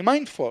have to be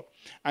mindful.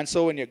 And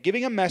so when you're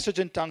giving a message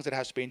in tongues, it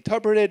has to be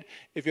interpreted.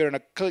 If you're in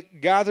a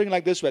gathering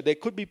like this where there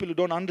could be people who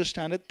don't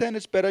understand it, then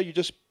it's better you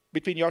just,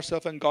 between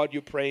yourself and God,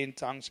 you pray in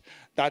tongues.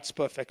 That's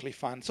perfectly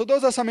fine. So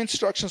those are some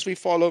instructions we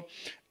follow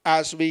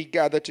as we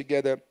gather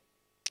together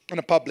in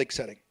a public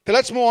setting. So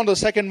let's move on to the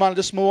second one.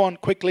 Just move on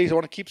quickly. I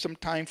want to keep some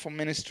time for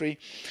ministry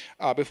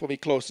before we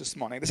close this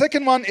morning. The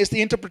second one is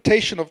the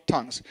interpretation of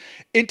tongues.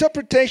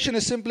 Interpretation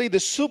is simply the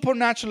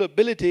supernatural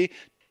ability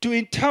to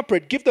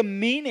interpret, give the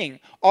meaning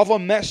of a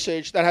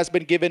message that has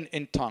been given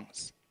in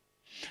tongues.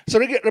 So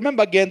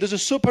remember again, there's a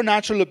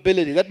supernatural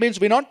ability. That means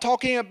we're not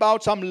talking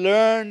about some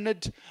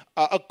learned,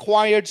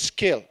 acquired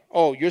skill.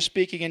 Oh, you're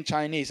speaking in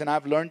Chinese and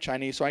I've learned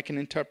Chinese so I can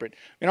interpret.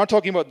 We're not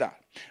talking about that.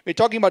 We're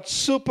talking about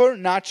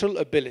supernatural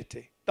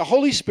ability. The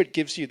Holy Spirit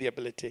gives you the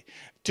ability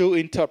to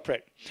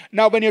interpret.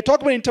 Now, when you're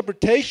talking about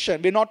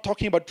interpretation, we're not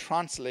talking about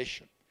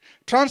translation.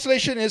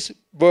 Translation is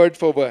word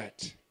for word.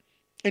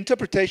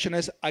 Interpretation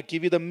is I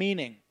give you the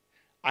meaning.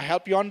 I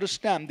help you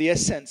understand the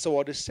essence of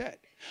what is said.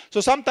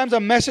 So sometimes a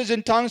message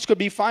in tongues could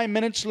be 5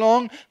 minutes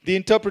long. The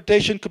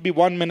interpretation could be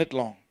 1 minute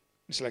long.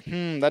 It's like,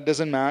 that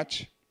doesn't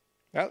match.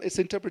 Well, it's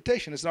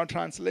interpretation. It's not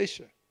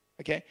translation.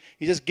 Okay?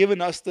 He's just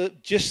given us the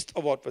gist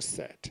of what was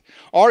said.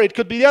 Or it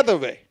could be the other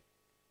way.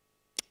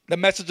 The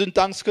message in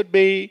tongues could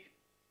be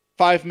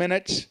 5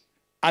 minutes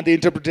and the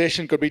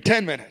interpretation could be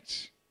 10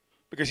 minutes.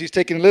 Because he's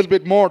taking a little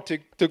bit more to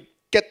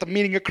get the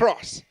meaning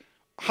across.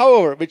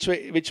 However, which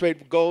way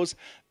it goes,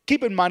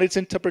 keep in mind it's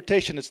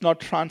interpretation. It's not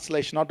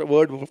translation, not a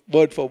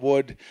word for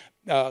word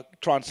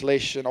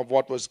translation of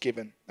what was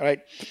given. All right?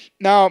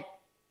 Now,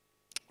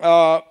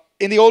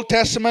 in the Old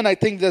Testament, I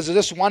think there's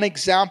just one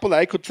example that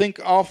I could think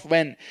of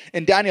when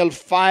in Daniel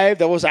 5,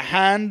 there was a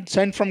hand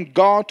sent from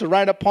God to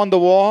write upon the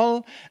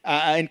wall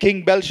in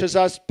King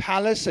Belshazzar's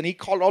palace. And he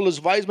called all his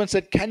wise men and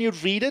said, can you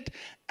read it?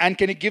 And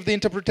can you give the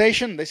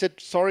interpretation? They said,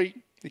 sorry,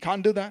 we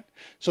can't do that.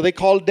 So they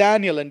called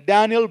Daniel. And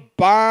Daniel,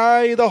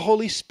 by the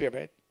Holy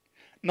Spirit,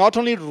 not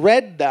only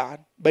read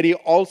that, but he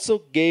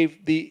also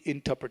gave the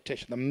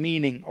interpretation, the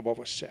meaning of what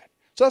was said.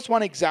 So that's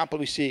one example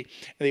we see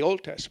in the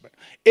Old Testament.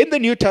 In the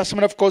New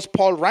Testament, of course,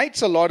 Paul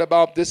writes a lot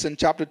about this in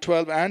chapter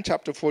 12 and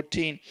chapter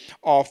 14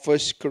 of 1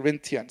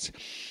 Corinthians.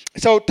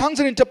 So tongues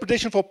and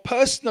interpretation for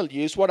personal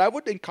use, what I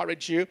would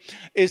encourage you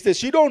is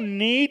this. You don't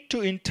need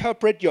to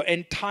interpret your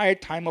entire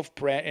time of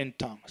prayer in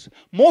tongues.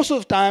 Most of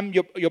the time,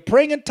 you're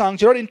praying in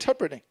tongues, you're not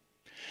interpreting.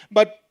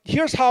 But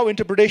here's how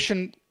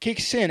interpretation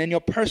kicks in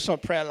your personal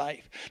prayer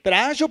life. That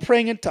as you're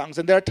praying in tongues,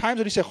 and there are times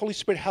when you say, Holy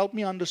Spirit, help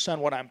me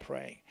understand what I'm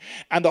praying.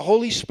 And the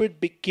Holy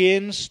Spirit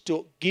begins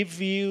to give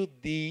you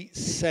the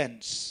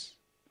sense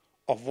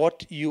of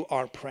what you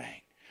are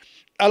praying.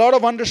 A lot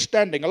of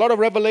understanding, a lot of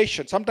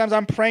revelation. Sometimes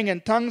I'm praying in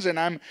tongues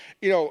and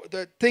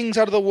the things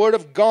out of the Word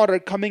of God are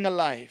coming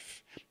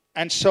alive.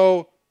 And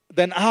so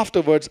then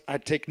afterwards, I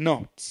take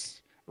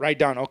notes. Write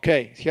down,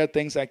 okay, here are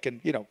things I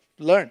can,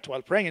 learned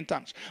while praying in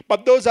tongues.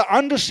 But those are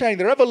understanding.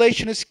 The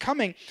revelation is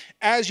coming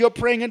as you're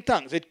praying in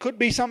tongues. It could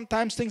be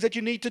sometimes things that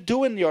you need to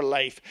do in your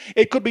life.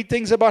 It could be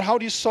things about how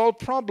do you solve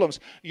problems.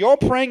 You're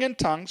praying in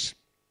tongues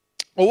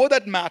over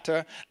that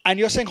matter, and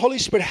you're saying, Holy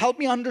Spirit, help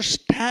me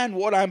understand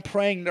what I'm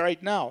praying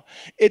right now.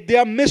 There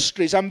are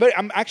mysteries. I'm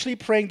actually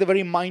praying the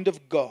very mind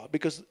of God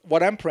because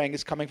what I'm praying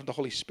is coming from the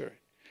Holy Spirit.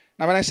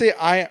 Now, when I say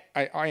I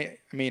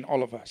mean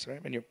all of us,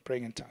 right? When you're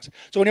praying in tongues.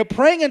 So when you're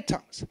praying in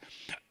tongues,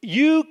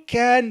 you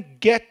can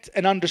get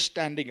an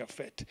understanding of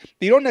it.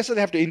 You don't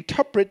necessarily have to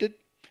interpret it,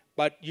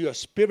 but your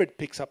spirit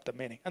picks up the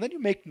meaning. And then you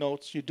make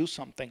notes, you do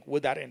something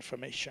with that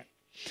information.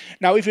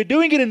 Now, if you're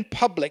doing it in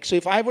public, so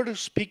if I were to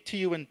speak to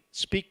you and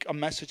speak a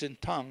message in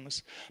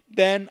tongues,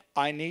 then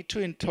I need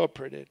to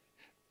interpret it.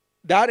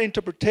 That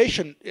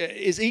interpretation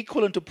is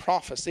equivalent to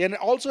prophecy, and it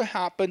also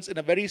happens in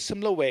a very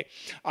similar way.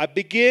 I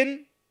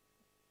begin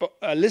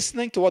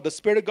listening to what the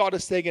Spirit of God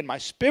is saying in my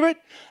spirit,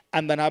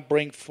 and then I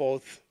bring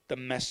forth the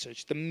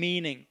message, the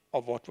meaning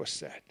of what was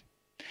said.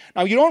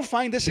 Now, you don't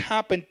find this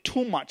happen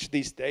too much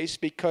these days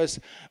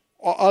because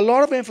a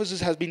lot of emphasis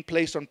has been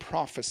placed on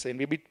prophecy, and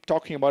we'll be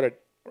talking about it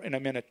in a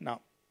minute now.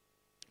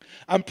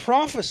 And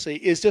prophecy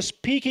is just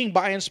speaking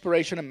by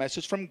inspiration a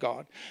message from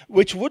God,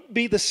 which would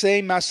be the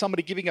same as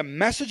somebody giving a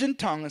message in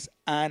tongues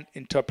and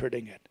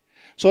interpreting it.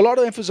 So a lot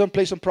of emphasis is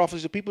placed on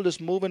prophecy. People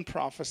just move in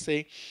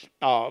prophecy,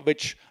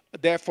 which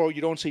therefore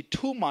you don't see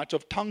too much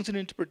of tongues and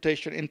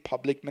interpretation in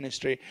public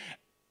ministry.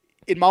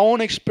 In my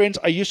own experience,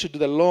 I used to do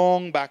that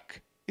long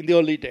back in the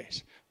early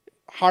days.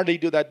 Hardly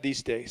do that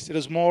these days. It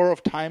is more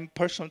of time,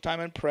 personal time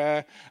in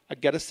prayer. I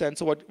get a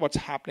sense of what's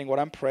happening, what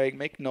I'm praying,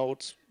 make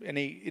notes.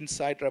 Any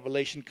insight,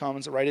 revelation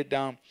comes, write it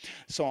down,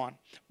 so on.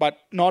 But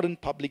not in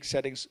public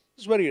settings.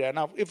 It's very rare.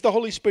 Now, if the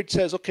Holy Spirit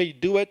says, okay,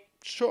 do it,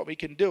 sure, we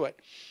can do it.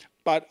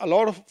 But a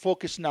lot of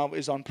focus now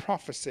is on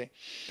prophecy.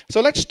 So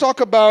let's talk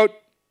about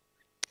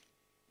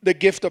the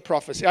gift of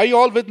prophecy. Are you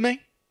all with me?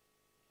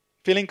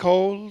 Feeling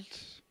cold?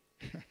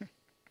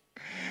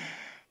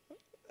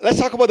 Let's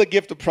talk about the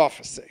gift of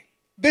prophecy.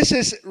 This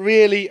is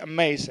really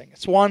amazing.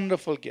 It's a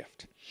wonderful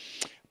gift.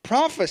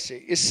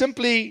 Prophecy is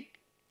simply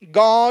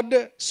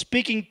God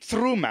speaking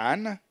through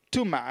man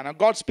to man, or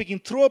God speaking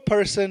through a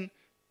person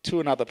to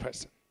another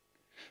person.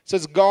 So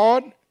it's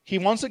God, he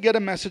wants to get a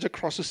message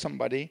across to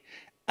somebody,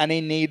 and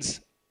he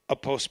needs a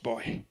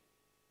postboy,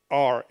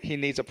 or he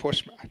needs a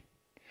postman.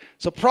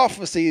 So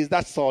prophecy is,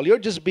 that's all. You're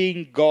just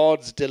being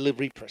God's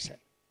delivery person,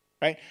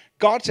 right?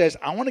 God says,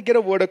 I want to get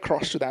a word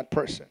across to that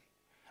person.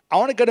 I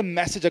want to get a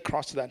message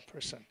across to that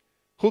person.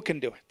 Who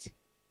can do it?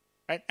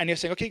 Right? And you're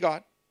saying, okay,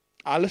 God,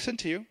 I'll listen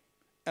to you,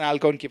 and I'll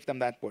go and give them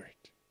that word.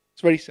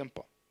 It's very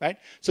simple, right?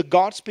 So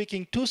God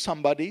speaking to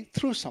somebody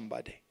through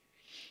somebody,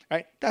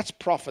 right? That's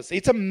prophecy.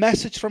 It's a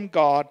message from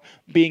God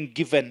being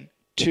given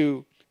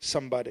to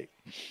somebody.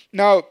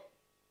 Now,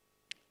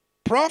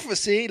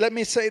 prophecy, let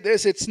me say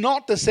this, it's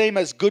not the same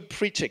as good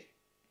preaching.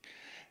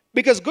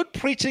 Because good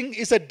preaching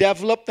is a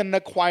developed and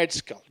acquired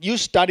skill. You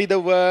study the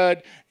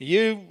word,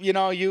 you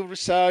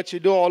research, you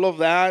do all of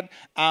that.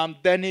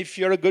 Then if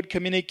you're a good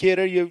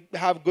communicator, you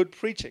have good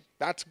preaching.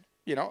 That's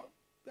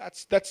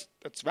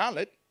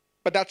valid,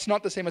 but that's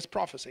not the same as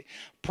prophecy.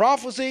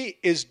 Prophecy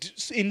is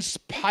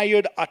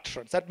inspired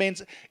utterance. That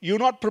means you're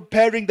not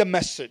preparing the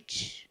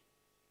message.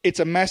 It's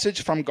a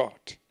message from God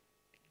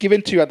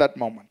given to you at that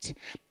moment,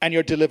 and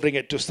you're delivering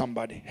it to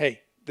somebody.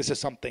 Hey, this is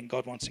something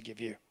God wants to give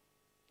you.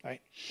 Right?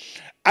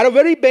 At a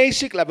very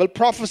basic level,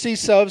 prophecy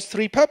serves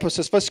three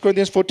purposes. 1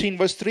 Corinthians 14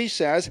 verse 3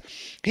 says,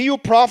 he who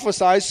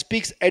prophesies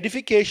speaks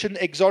edification,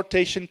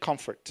 exhortation,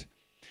 comfort.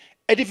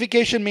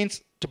 Edification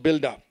means to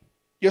build up.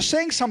 You're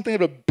saying something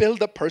that will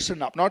build a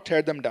person up, not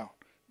tear them down.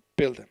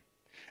 Build them.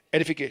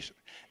 Edification.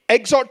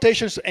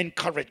 Exhortation is to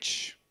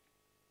encourage.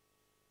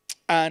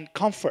 And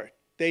comfort.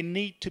 They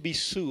need to be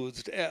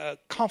soothed,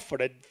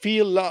 comforted,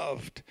 feel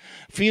loved,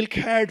 feel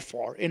cared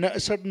for in a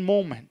certain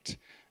moment.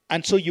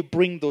 And so you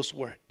bring those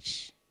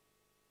words.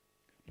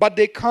 But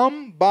they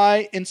come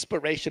by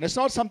inspiration. It's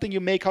not something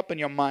you make up in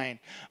your mind.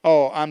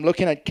 Oh, I'm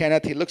looking at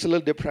Kenneth. He looks a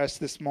little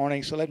depressed this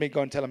morning. So let me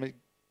go and tell him,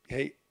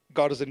 hey,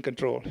 God is in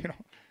control.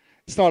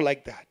 It's not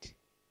like that.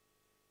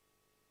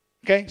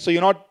 Okay? So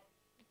you're not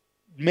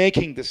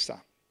making this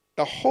up.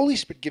 The Holy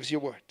Spirit gives you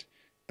a word.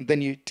 And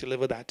then you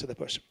deliver that to the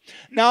person.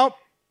 Now,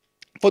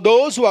 for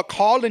those who are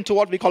called into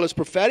what we call as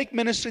prophetic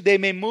ministry, they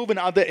may move in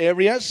other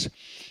areas.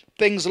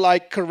 Things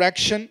like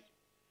correction,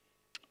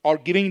 or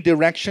giving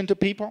direction to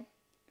people,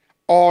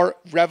 or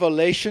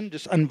revelation,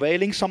 just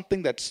unveiling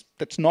something that's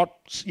not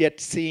yet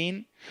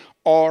seen,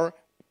 or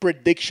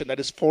prediction, that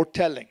is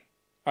foretelling,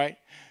 right?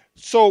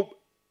 So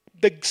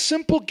the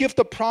simple gift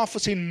of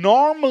prophecy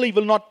normally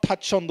will not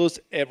touch on those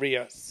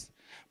areas.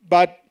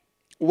 But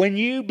when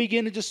you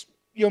begin to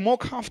you're more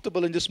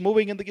comfortable in just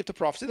moving in the gift of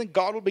prophecy, then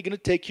God will begin to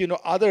take you into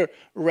other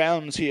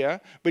realms here,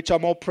 which are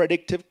more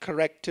predictive,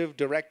 corrective,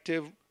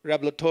 directive,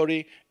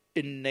 revelatory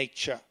in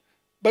nature.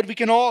 But we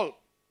can all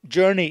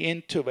journey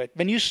into it.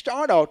 When you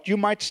start out, you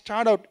might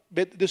start out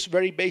with this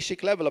very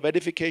basic level of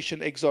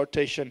edification,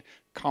 exhortation,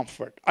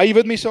 comfort. Are you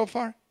with me so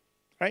far?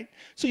 Right?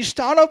 So you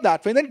start out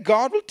that way, and then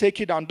God will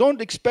take you down.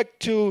 Don't expect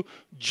to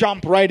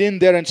jump right in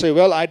there and say,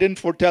 well, I didn't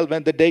foretell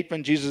the date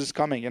when Jesus is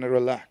coming.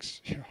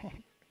 Relax.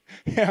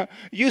 Yeah.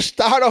 You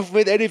start off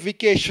with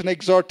edification,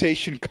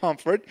 exhortation,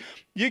 comfort.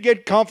 You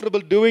get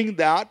comfortable doing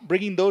that,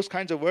 bringing those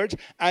kinds of words,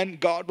 and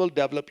God will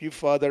develop you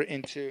further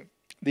into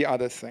the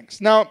other things.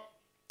 Now,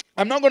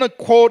 I'm not going to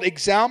quote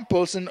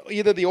examples in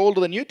either the Old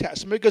or the New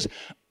Testament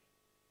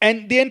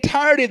and the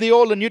entirety of the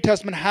Old and New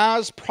Testament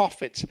has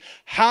prophets,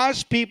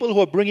 has people who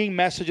are bringing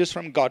messages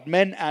from God,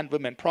 men and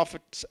women,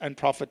 prophets and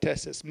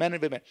prophetesses, men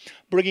and women,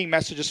 bringing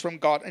messages from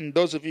God. And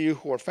those of you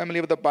who are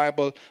familiar with the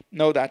Bible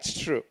know that's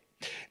true.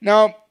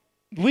 Now,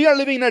 we are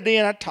living in a day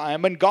and a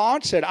time when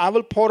God said, I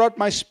will pour out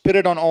my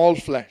Spirit on all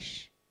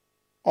flesh.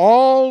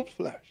 All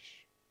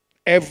flesh.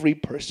 Every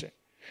person.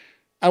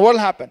 And what will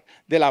happen?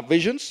 They'll have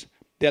visions,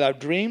 they'll have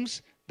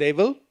dreams, they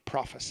will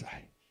prophesy.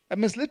 That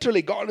means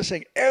literally God is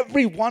saying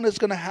everyone is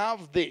going to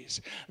have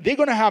this. They're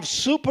going to have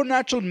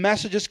supernatural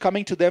messages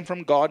coming to them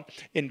from God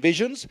in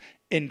visions,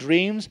 in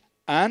dreams,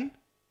 and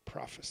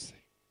prophecy.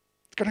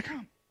 It's going to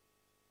come.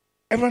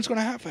 Everyone's going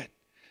to have it.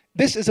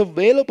 This is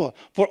available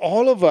for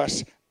all of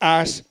us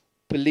as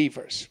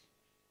believers.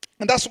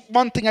 And that's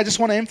one thing I just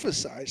want to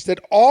emphasize, that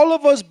all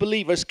of us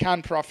believers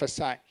can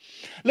prophesy.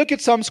 Look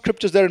at some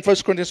scriptures there in 1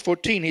 Corinthians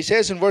 14. He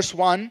says in verse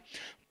 1,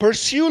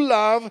 pursue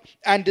love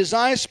and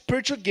desire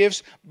spiritual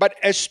gifts, but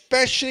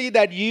especially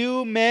that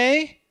you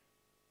may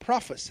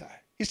prophesy.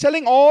 He's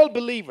telling all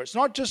believers,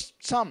 not just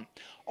some.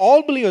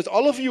 All believers,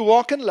 all of you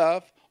walk in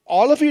love,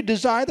 all of you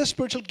desire the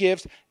spiritual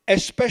gifts,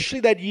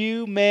 especially that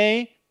you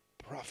may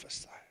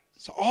prophesy.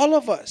 So all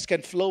of us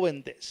can flow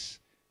in this,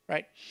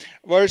 right?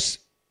 Verse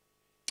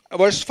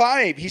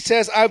 5, he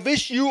says, I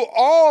wish you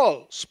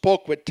all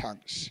spoke with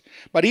tongues,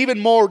 but even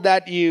more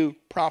that you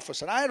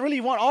prophesy. I really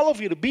want all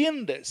of you to be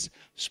in this.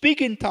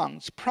 Speak in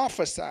tongues,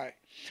 prophesy.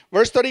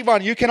 Verse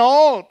 31, you can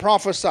all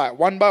prophesy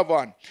one by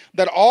one,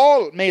 that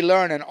all may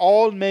learn and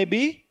all may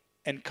be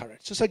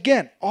encouraged. So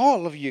again,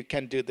 all of you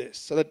can do this,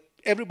 so that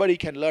everybody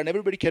can learn,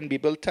 everybody can be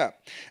built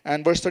up.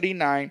 And verse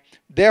 39,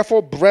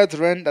 therefore,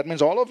 brethren, that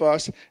means all of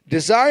us,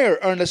 desire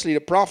earnestly to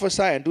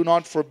prophesy and do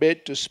not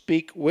forbid to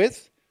speak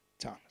with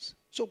tongues.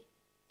 So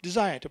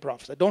desire to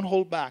prophesy. Don't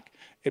hold back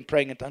in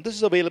praying in tongues. This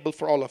is available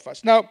for all of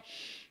us. Now,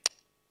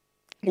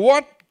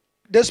 what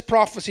does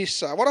prophecy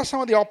serve? What are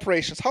some of the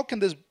operations? How can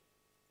this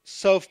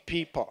serve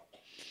people?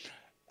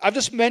 I've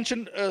just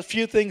mentioned a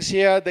few things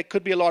here. There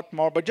could be a lot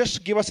more, but just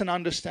to give us an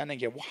understanding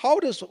here. How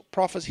does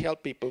prophecy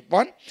help people?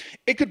 One,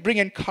 it could bring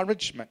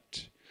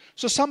encouragement.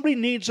 So somebody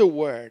needs a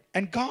word,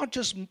 and God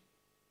just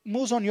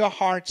moves on your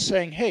heart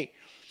saying, hey,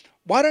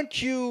 why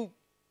don't you,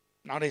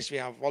 nowadays we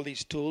have all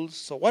these tools,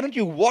 so why don't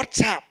you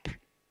WhatsApp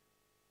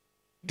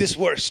this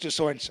verse to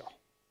so-and-so?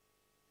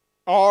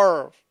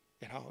 Or,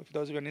 if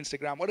those of you on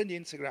Instagram, why don't you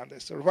Instagram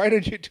this? Or why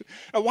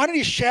don't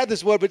you share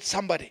this word with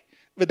somebody,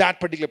 with that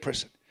particular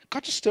person?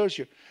 God just stirs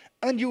you.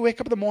 And then you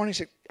wake up in the morning and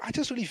say, I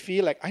just really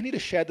feel like I need to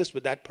share this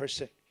with that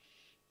person.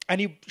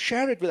 And you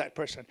share it with that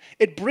person.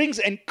 It brings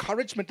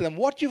encouragement to them.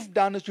 What you've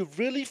done is you've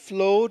really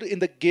flowed in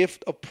the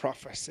gift of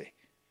prophecy.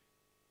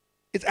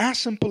 It's as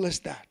simple as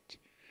that.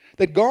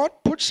 That God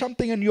put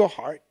something in your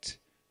heart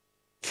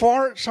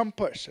for some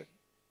person,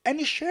 and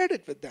you shared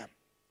it with them.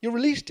 You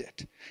released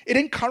it. It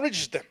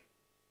encouraged them.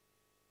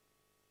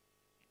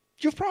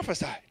 You've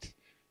prophesied.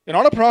 You're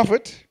not a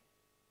prophet,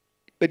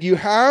 but you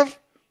have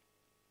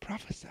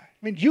prophesied.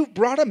 I mean, you've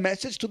brought a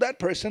message to that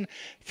person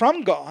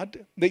from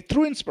God,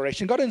 through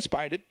inspiration. God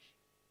inspired it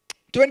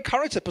to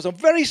encourage that person.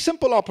 Very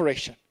simple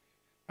operation,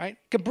 right?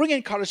 It can bring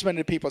encouragement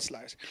into people's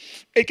lives.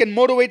 It can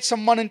motivate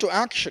someone into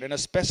action in a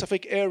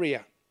specific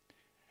area.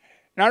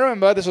 Now, I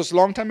remember this was a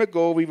long time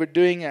ago. We were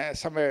doing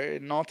somewhere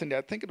in North India.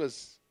 I think it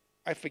was,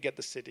 I forget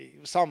the city.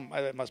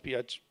 It must be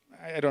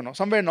I don't know,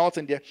 somewhere in North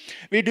India.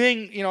 We're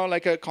doing,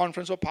 like a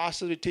conference for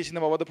pastors. We're teaching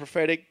them about the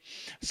prophetic.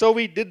 So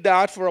we did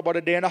that for about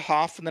a day and a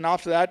half. And then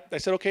after that, I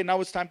said, okay, now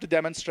it's time to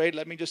demonstrate.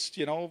 Let me just,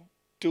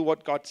 do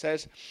what God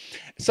says.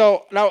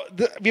 So now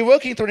we're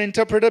working through an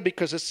interpreter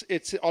because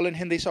it's all in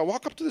Hindi. So I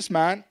walk up to this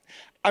man.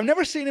 I've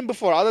never seen him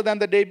before, other than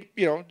the day,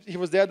 he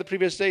was there the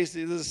previous days.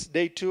 This is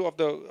day 2 of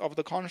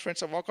the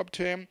conference. I walk up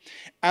to him.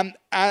 And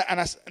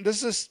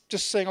this is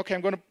just saying, okay,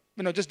 I'm going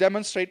to, just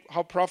demonstrate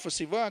how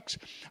prophecy works.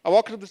 I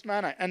walk up to this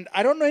man, and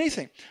I don't know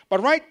anything.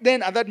 But right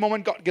then, at that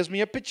moment, God gives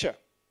me a picture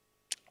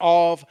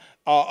of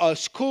a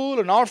school,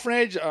 an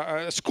orphanage,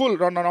 a school,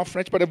 not an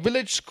orphanage, but a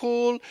village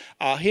school,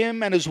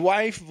 him and his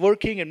wife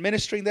working and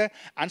ministering there.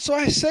 And so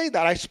I say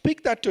that, I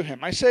speak that to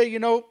him. I say,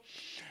 God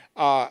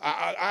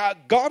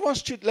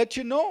wants to let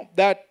you know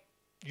that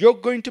you're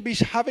going to be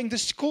having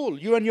this school,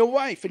 you and your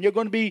wife, and you're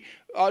going to be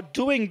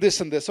doing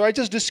this and this. So I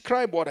just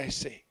describe what I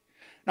see.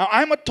 Now,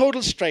 I'm a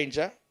total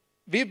stranger.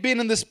 We've been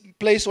in this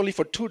place only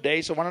for 2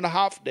 days or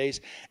 1.5 days.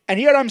 And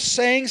here I'm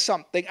saying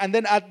something. And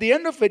then at the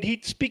end of it,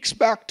 he speaks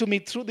back to me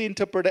through the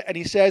interpreter. And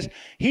he says,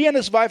 he and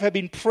his wife have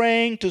been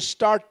praying to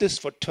start this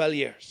for 12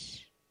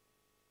 years.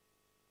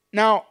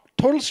 Now,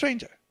 total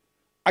stranger.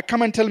 I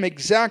come and tell him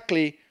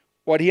exactly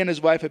what he and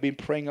his wife have been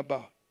praying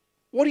about.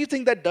 What do you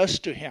think that does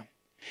to him?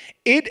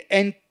 It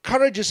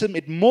encourages him.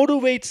 It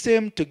motivates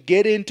him to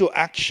get into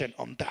action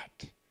on that.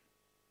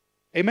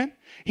 Amen?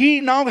 He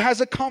now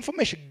has a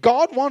confirmation.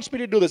 God wants me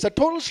to do this. A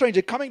total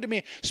stranger coming to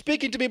me,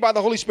 speaking to me by the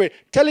Holy Spirit,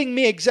 telling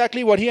me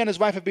exactly what he and his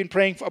wife have been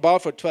praying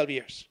about for 12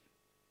 years.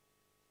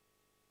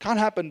 Can't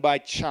happen by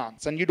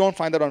chance. And you don't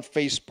find that on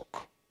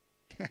Facebook.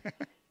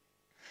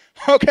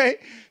 Okay?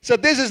 So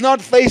this is not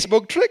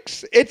Facebook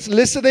tricks. It's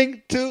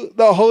listening to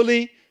the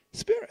Holy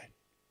Spirit.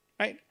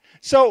 Right?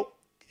 So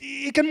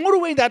it can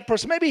motivate that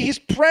person. Maybe he's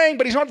praying,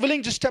 but he's not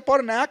willing to step out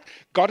and act.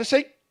 God is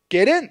saying,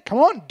 get in. Come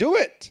on, do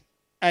it.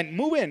 And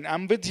move in.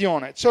 I'm with you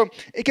on it. So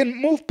it can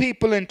move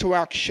people into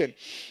action.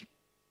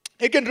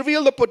 It can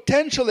reveal the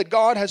potential that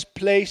God has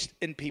placed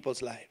in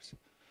people's lives.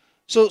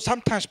 So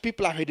sometimes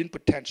people have hidden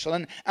potential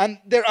and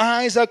their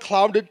eyes are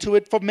clouded to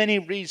it for many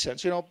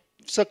reasons,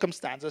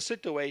 circumstances,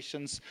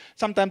 situations,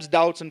 sometimes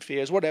doubts and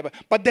fears, whatever.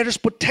 But there is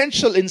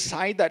potential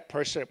inside that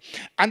person.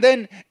 And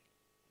then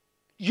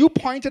you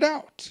point it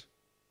out.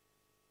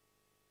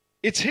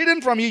 It's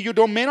hidden from you. You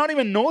may not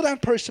even know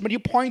that person, but you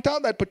point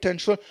out that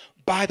potential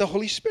by the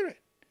Holy Spirit.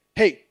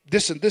 Hey,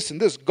 this and this and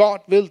this.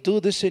 God will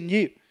do this in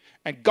you.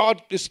 And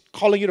God is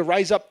calling you to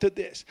rise up to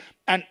this.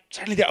 And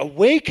suddenly they're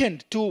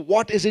awakened to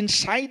what is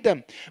inside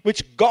them,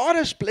 which God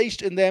has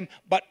placed in them,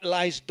 but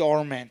lies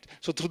dormant.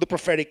 So through the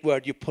prophetic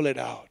word, you pull it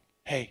out.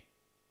 Hey,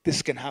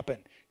 this can happen.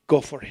 Go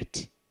for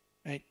it.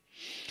 Right?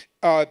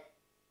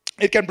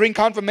 It can bring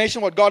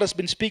confirmation what God has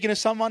been speaking to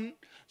someone.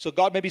 So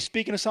God may be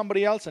speaking to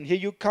somebody else, and here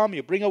you come,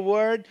 you bring a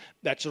word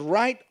that's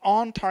right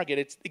on target.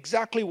 It's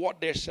exactly what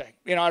they're saying.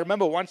 I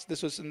remember once,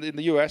 this was in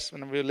the U.S.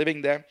 when we were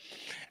living there.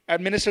 I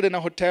ministered in a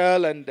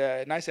hotel and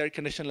nice air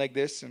condition like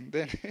this, and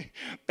then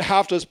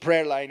after his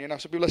prayer line,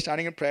 so people are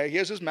standing in prayer.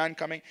 Here's this man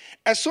coming.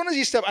 As soon as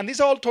he steps, and these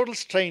are all total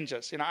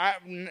strangers.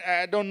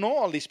 I don't know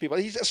all these people.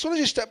 As soon as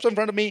he steps in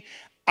front of me,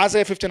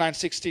 Isaiah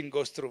 59:16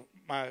 goes through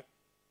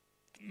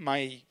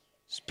my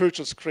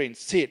spiritual screen.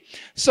 See it.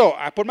 So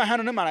I put my hand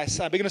on him and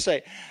I begin to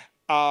say,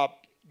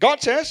 God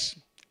says,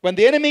 when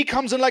the enemy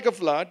comes in like a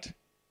flood,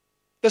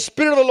 the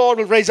Spirit of the Lord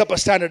will raise up a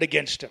standard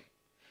against him.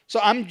 So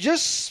I'm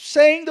just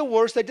saying the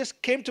verse that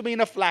just came to me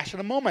in a flash,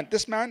 in a moment.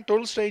 This man,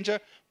 total stranger,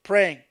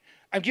 praying.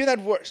 I'm giving that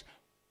verse.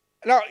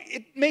 Now,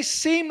 it may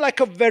seem like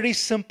a very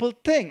simple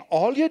thing.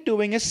 All you're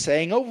doing is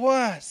saying a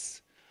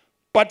verse.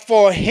 But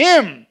for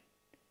him,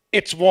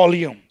 it's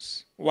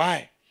volumes.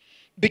 Why?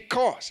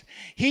 Because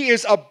he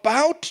is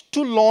about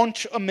to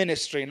launch a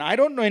ministry. And I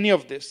don't know any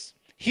of this.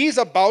 He's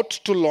about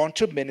to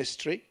launch a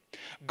ministry.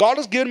 God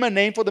has given him a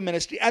name for the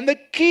ministry. And the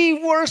key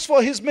verse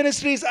for his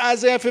ministry is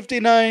Isaiah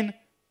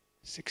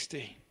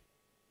 59:16.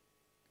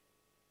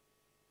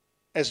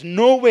 There's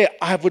no way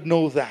I would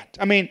know that.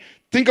 I mean,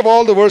 think of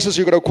all the verses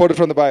you could have quoted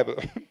from the Bible.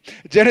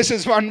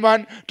 Genesis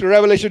 1:1 to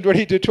Revelation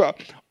 22:12.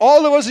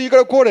 All the verses you could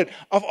have quoted.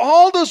 Of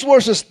all those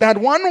verses, that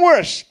one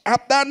verse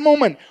at that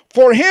moment,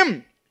 for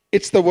him,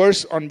 it's the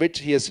verse on which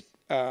he has,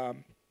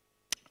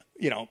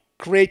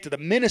 created the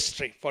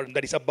ministry for him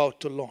that he's about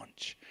to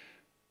launch.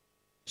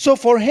 So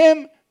for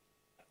him,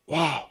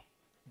 wow,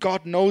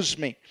 God knows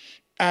me.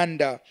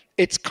 And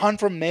it's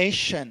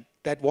confirmation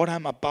that what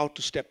I'm about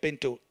to step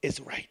into is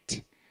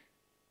right.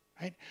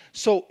 Right?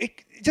 So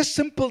just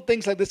simple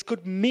things like this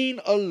could mean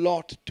a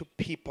lot to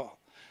people.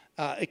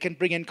 It can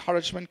bring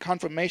encouragement,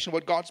 confirmation of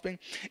what God's been.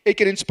 It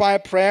can inspire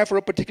prayer for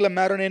a particular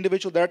matter in an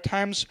individual. There are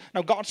times,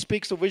 now God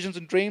speaks of visions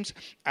and dreams,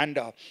 and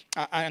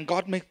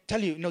God may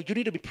tell you, you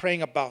need to be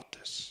praying about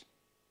this.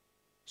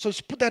 So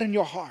just put that in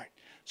your heart.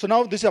 So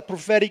now these are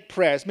prophetic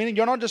prayers, meaning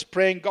you're not just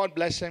praying, God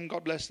bless him,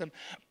 God bless them,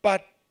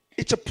 but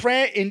it's a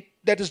prayer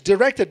that is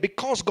directed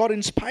because God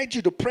inspired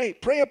you to pray.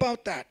 Pray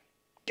about that.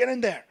 Get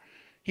in there.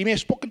 He may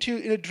have spoken to you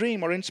in a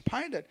dream or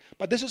inspired it.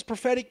 But this is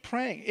prophetic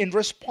praying. In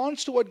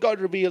response to what God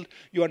revealed,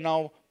 you are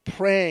now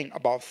praying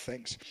about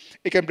things.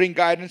 It can bring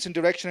guidance and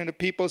direction into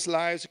people's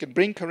lives. It can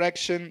bring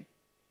correction.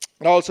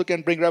 It also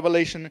can bring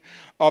revelation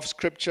of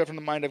Scripture from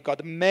the mind of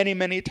God. Many,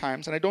 many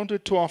times, and I don't do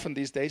it too often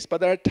these days, but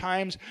there are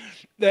times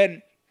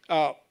when,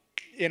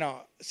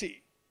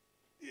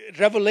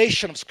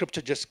 revelation of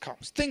Scripture just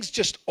comes. Things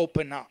just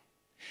open up.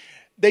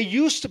 They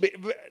used to be,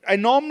 I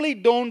normally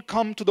don't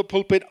come to the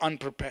pulpit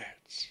unprepared.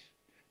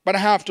 But I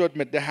have to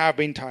admit, there have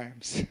been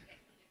times.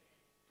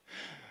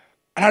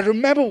 And I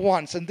remember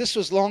once, and this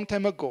was a long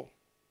time ago,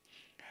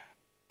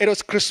 it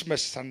was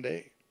Christmas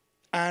Sunday,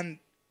 and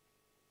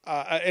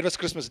it was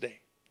Christmas Day,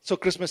 so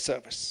Christmas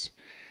service.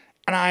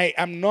 And I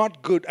am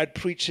not good at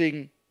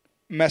preaching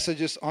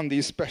messages on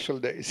these special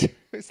days.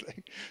 It's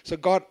like, so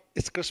God,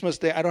 it's Christmas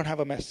Day, I don't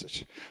have a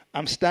message.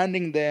 I'm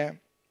standing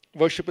there,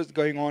 worship is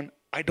going on,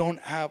 I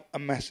don't have a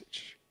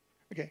message.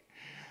 Okay,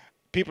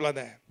 people are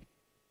there.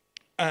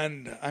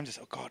 And I'm just,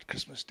 oh God,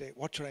 Christmas Day,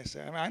 what should I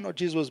say? I know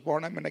Jesus was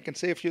born, I can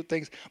say a few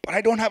things, but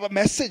I don't have a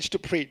message to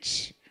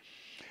preach.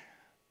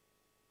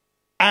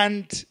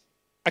 And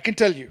I can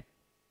tell you,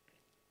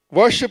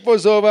 worship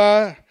was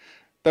over,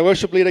 the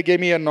worship leader gave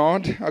me a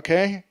nod,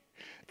 okay?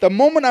 The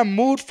moment I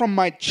moved from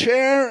my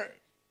chair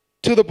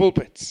to the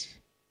pulpit,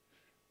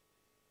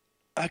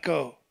 I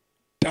go,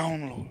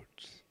 downloads.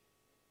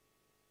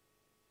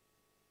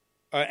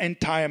 An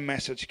entire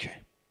message came.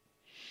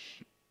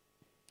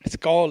 It's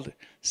called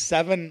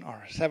 7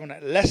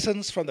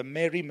 Lessons from the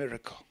Mary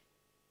Miracle.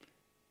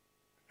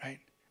 Right?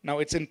 Now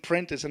it's in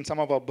print, it's in some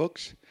of our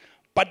books.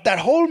 But that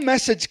whole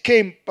message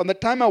came from the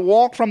time I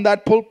walked from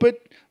that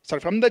pulpit,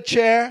 from the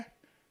chair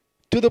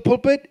to the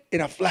pulpit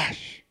in a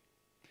flash.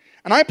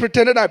 And I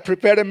pretended I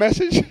prepared a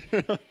message.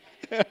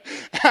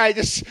 I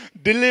just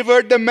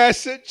delivered the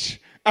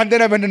message, and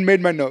then I went and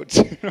made my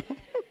notes.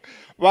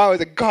 Wow, I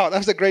said, God,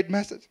 that's a great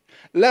message.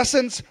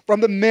 Lessons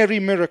from the Mary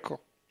miracle.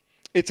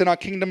 It's in our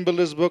Kingdom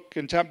Builders book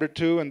in chapter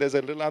 2, and there's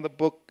a little other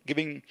book,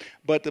 Giving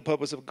Birth to the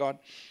Purpose of God.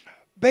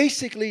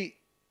 Basically,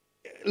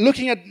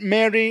 looking at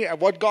Mary, at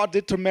what God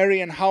did to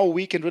Mary, and how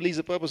we can release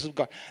the purpose of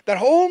God. That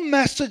whole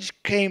message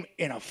came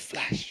in a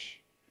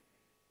flash.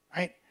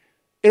 Right?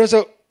 It was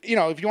if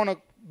you want to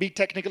be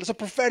technical, it's a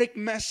prophetic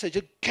message.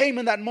 It came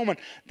in that moment.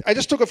 I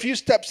just took a few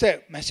steps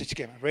there. Message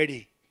came,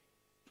 ready.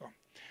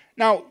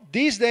 Now,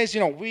 these days,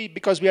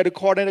 because we had to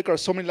coordinate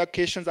across so many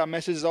locations, our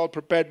message is all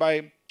prepared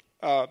by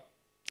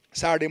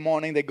Saturday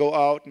morning. They go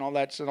out and all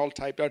that's and all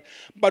typed out.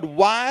 But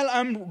while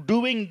I'm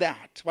doing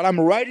that, while I'm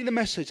writing the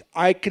message,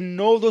 I can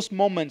know those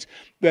moments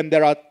when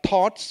there are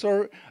thoughts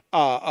or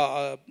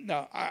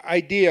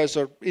ideas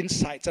or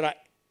insights that are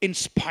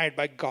inspired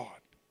by God.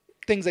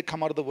 Things that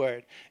come out of the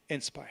Word,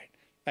 inspired.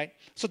 Right?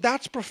 So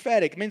that's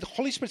prophetic. It means the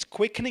Holy Spirit's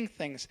quickening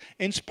things,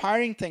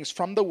 inspiring things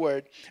from the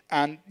Word,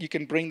 and you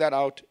can bring that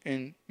out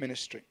in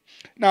ministry.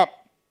 Now,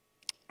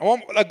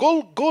 a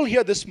goal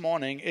here this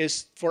morning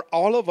is for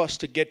all of us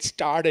to get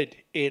started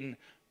in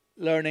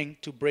learning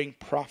to bring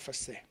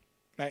prophecy.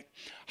 Right?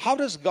 How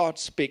does God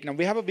speak? Now,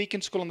 we have a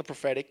weekend school on the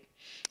prophetic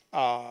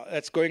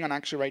that's going on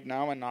actually right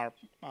now, and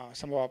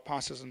some of our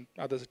pastors and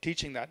others are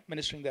teaching that,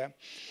 ministering there.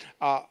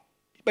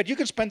 But you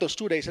can spend those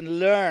 2 days and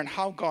learn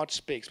how God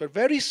speaks. But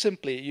very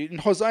simply, in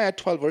Hosea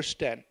 12, verse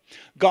 10,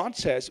 God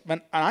says,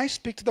 when I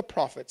speak to the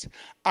prophets,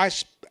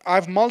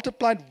 I've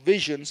multiplied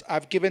visions,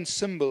 I've given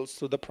symbols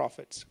to the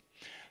prophets.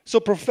 So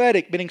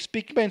prophetic, meaning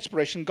speaking by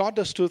inspiration, God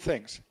does two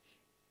things.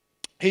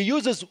 He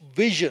uses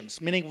visions,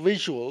 meaning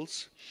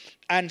visuals,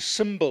 and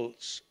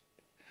symbols.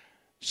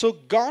 So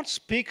God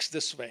speaks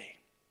this way,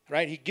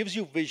 right? He gives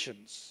you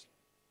visions,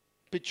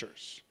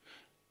 pictures,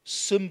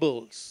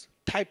 symbols,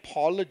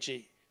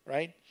 typology,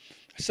 right?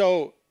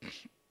 So,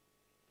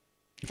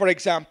 for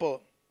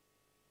example,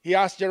 he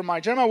asked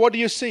Jeremiah, what do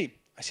you see?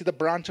 I see the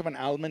branch of an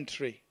almond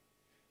tree.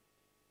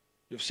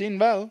 You've seen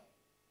well,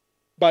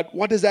 but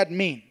what does that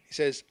mean? He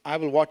says, I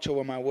will watch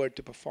over my word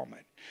to perform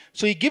it.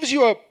 So he gives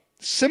you a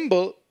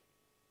symbol,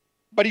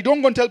 but you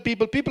don't go and tell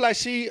people, I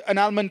see an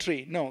almond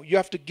tree. No, you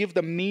have to give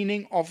the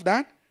meaning of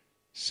that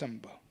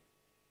symbol.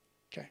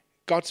 Okay,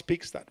 God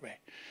speaks that way.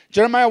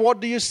 Jeremiah, what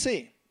do you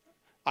see?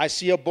 I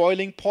see a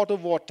boiling pot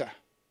of water.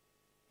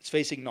 It's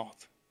facing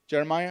north.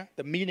 Jeremiah,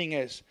 the meaning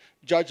is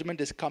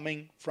judgment is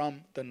coming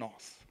from the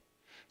north.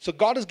 So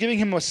God is giving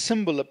him a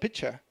symbol, a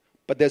picture,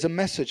 but there's a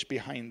message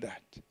behind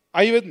that.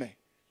 Are you with me?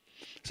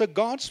 So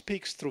God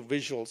speaks through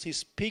visuals. He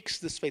speaks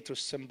this way through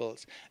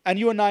symbols. And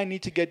you and I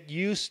need to get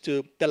used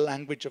to the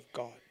language of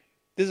God.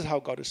 This is how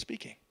God is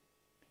speaking.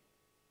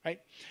 Right?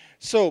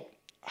 So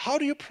how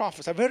do you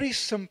prophesy? Very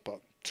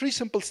simple. 3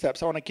 simple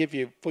steps I want to give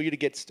you for you to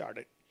get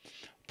started.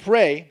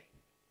 Pray,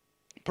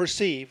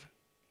 perceive,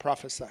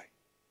 prophesy.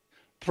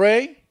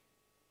 Pray,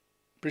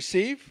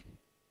 perceive,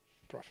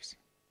 prophesy.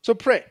 So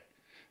pray.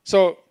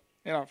 So,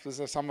 if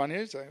there's someone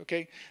here, say,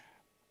 okay,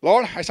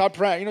 Lord, I start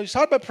praying. You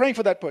start by praying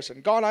for that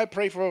person. God, I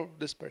pray for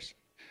this person.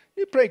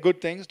 You pray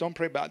good things. Don't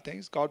pray bad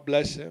things. God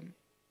bless him.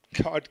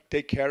 God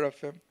take care of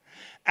him.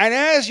 And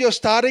as you're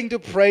starting to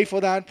pray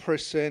for that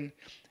person,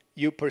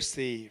 you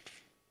perceive.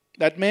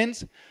 That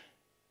means,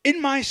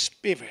 in my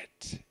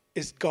spirit,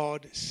 is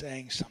God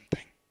saying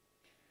something?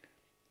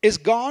 Is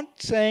God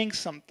saying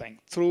something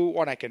through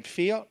what I can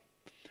feel,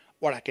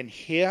 what I can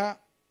hear,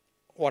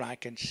 what I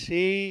can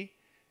see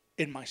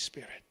in my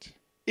spirit?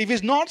 If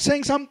he's not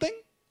saying something,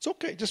 it's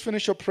okay. Just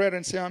finish your prayer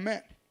and say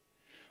amen.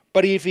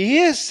 But if he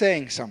is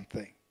saying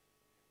something,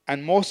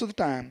 and most of the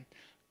time,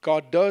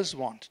 God does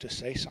want to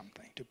say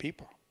something to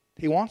people.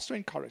 He wants to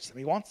encourage them.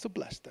 He wants to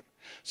bless them.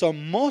 So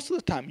most of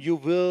the time, you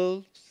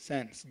will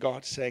sense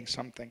God saying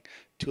something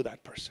to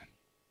that person.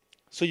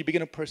 So you begin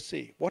to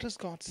perceive, what is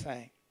God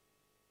saying?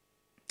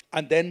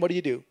 And then what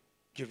do?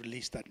 You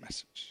release that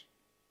message.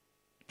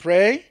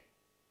 Pray,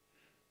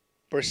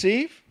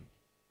 perceive,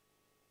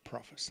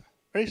 prophesy.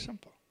 Very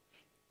simple.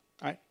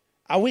 Right?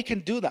 And we can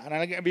do that.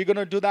 And we're going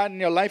to do that in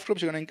your life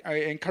groups. We're going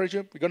to encourage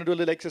you. We're going to do a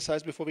little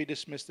exercise before we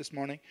dismiss this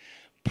morning.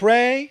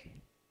 Pray,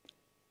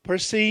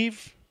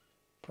 perceive,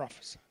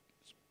 prophesy.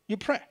 You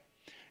pray.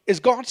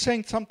 Is God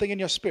saying something in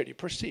your spirit? You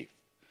perceive.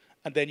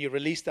 And then you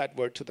release that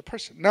word to the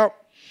person. Now,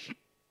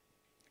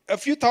 a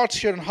few thoughts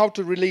here on how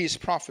to release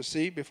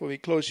prophecy before we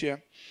close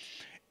here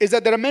is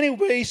that there are many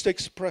ways to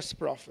express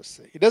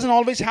prophecy. It doesn't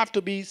always have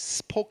to be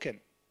spoken.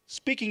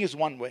 Speaking is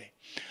one way.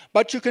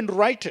 But you can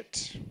write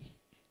it.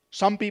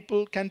 Some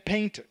people can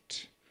paint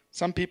it.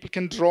 Some people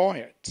can draw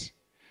it.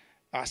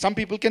 Some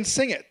people can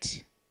sing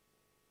it.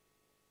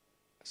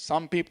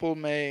 Some people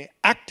may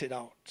act it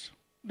out.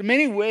 There are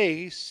many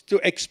ways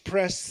to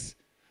express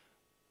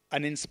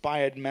an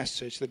inspired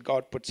message that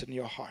God puts in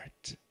your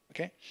heart.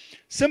 Okay?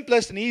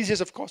 Simplest and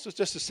easiest, of course, is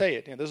just to say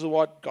it. This is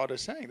what God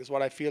is saying. This is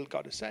what I feel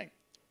God is saying.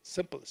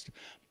 Simplest.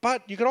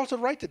 But you can also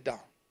write it down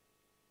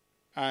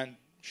and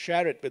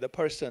share it with the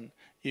person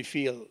you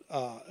feel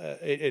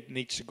it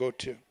needs to go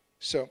to.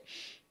 So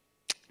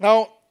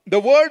now, the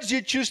words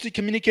you choose to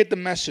communicate the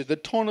message, the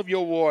tone of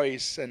your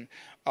voice, and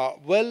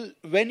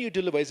when you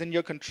deliver is in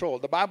your control.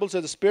 The Bible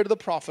says the spirit of the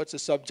prophets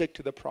is subject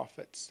to the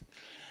prophets.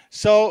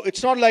 So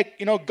it's not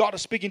like, God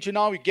is speaking to you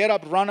now. You get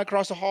up, run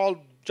across the hall,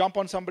 jump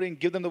on somebody and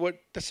give them the word.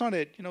 That's not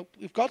it.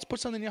 If God's put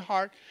something in your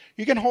heart,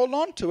 you can hold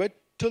on to it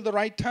till the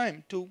right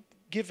time to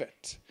give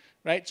it.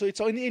 Right? So it's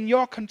in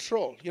your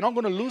control. You're not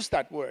going to lose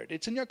that word.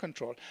 It's in your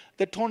control.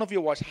 The tone of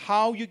your voice,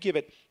 how you give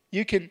it,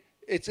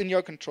 it's in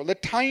your control. The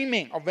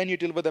timing of when you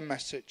deliver the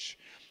message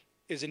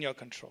is in your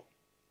control.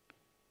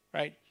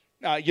 Right?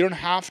 You don't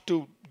have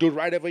to do it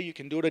right away. You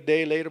can do it a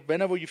day later.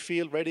 Whenever you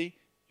feel ready,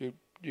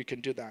 you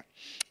can do that.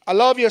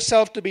 Allow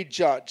yourself to be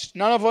judged.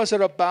 None of us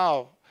are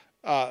above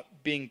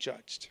being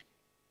judged.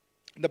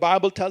 The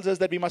Bible tells us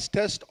that we must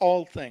test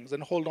all things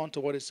and hold on to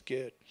what is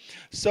good.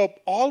 So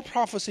all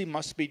prophecy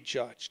must be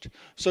judged.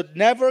 So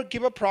never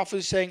give a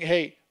prophecy saying,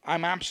 hey,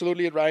 I'm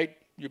absolutely right.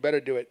 You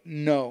better do it.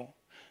 No.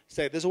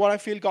 Say, this is what I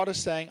feel God is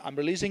saying. I'm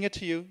releasing it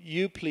to you.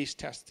 You please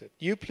test it.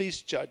 You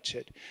please judge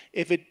it.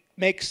 If it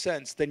makes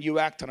sense, then you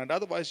act on it.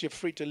 Otherwise, you're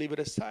free to leave it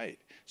aside.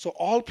 So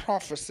all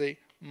prophecy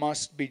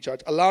must be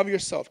judged. Allow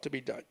yourself to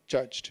be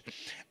judged.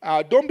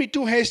 Don't be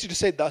too hasty to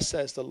say, thus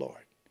says the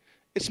Lord.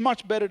 It's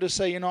much better to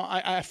say,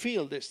 I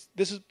feel this.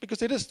 This is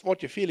because it is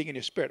what you're feeling in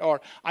your spirit.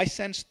 Or I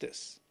sense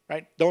this,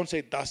 right? Don't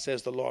say, thus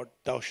says the Lord,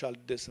 thou shalt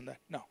this and that.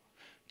 No,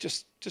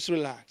 just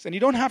relax. And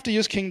you don't have to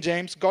use King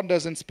James. God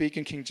doesn't speak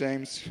in King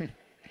James.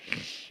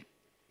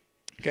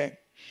 Okay.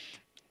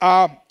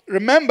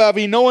 Remember,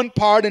 we know in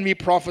part and we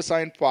prophesy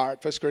in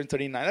part. 1 Corinthians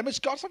 39. That means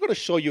God's not going to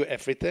show you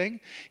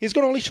everything. He's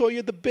going to only show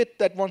you the bit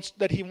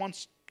that He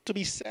wants to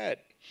be said.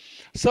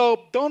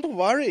 So don't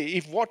worry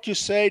if what you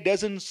say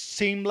doesn't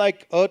seem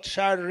like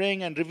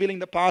earth-shattering and revealing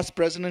the past,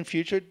 present, and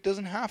future. It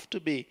doesn't have to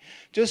be.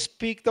 Just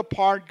speak the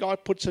part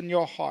God puts in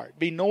your heart.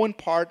 We know in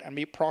part and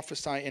we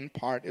prophesy in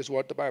part is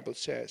what the Bible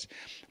says.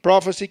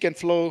 Prophecy can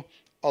flow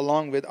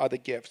along with other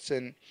gifts.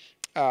 And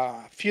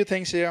a few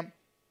things here.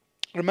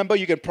 Remember,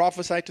 you can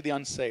prophesy to the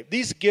unsaved.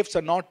 These gifts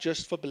are not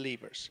just for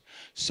believers.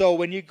 So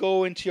when you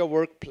go into your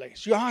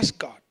workplace, you ask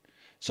God.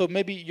 So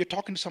maybe you're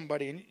talking to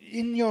somebody and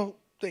in your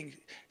thing,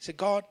 say,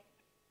 God,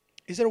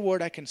 is there a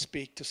word I can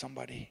speak to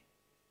somebody?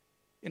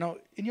 In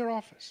your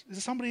office, is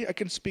there somebody I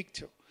can speak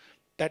to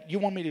that you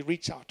want me to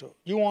reach out to?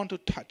 You want to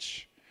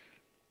touch?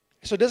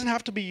 So it doesn't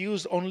have to be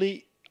used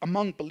only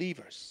among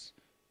believers.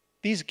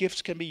 These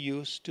gifts can be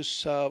used to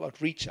serve or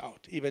reach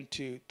out even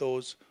to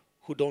those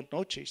who don't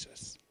know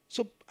Jesus.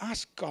 So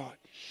ask God.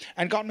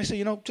 And God may say,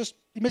 He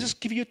may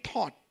just give you a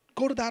thought.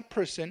 Go to that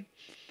person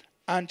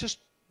and just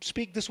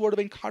speak this word of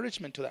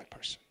encouragement to that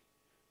person.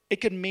 It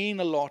can mean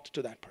a lot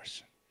to that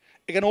person.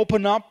 It can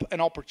open up an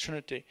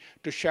opportunity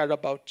to share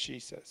about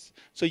Jesus.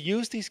 So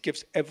use these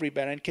gifts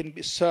everywhere and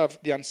can serve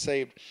the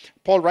unsaved.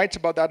 Paul writes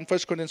about that in 1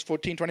 Corinthians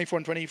 14, 24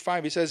 and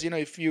 25. He says,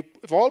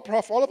 if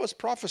all of us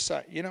prophesy,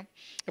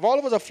 if all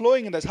of us are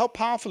flowing in this, how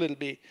powerful it'll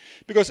be.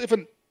 Because if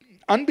an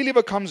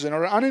unbeliever comes in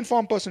or an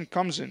uninformed person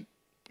comes in,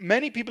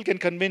 many people can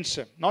convince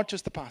him, not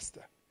just the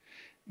pastor.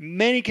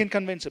 Many can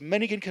convince him.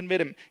 Many can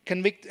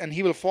convict, and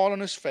he will fall on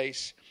his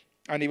face,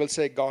 and he will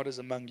say, God is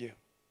among you.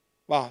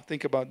 Wow,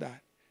 think about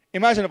that.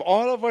 Imagine if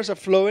all of us are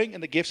flowing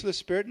in the gifts of the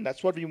Spirit, and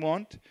that's what we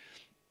want.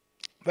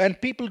 When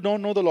people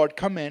don't know the Lord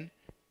come in,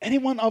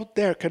 anyone out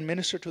there can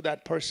minister to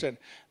that person,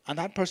 and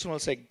that person will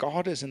say,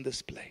 God is in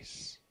this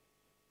place.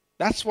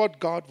 That's what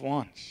God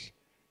wants.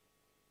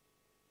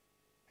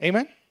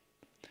 Amen?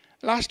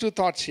 Last two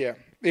thoughts here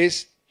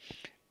is,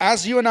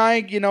 as you and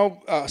I,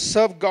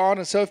 serve God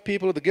and serve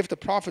people with the gift of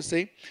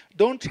prophecy,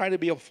 don't try to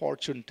be a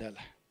fortune teller.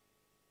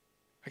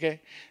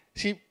 Okay?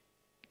 See,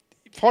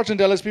 fortune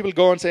tellers, people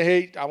go and say,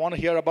 hey, I want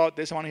to hear about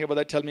this, I want to hear about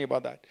that, tell me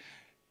about that.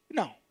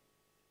 No.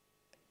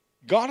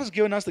 God has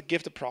given us the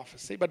gift of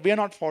prophecy, but we are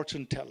not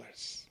fortune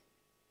tellers.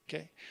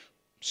 Okay?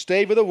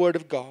 Stay with the Word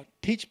of God.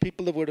 Teach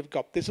people the Word of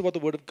God. This is what the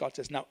Word of God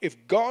says. Now,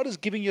 if God is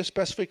giving you a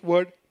specific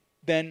word,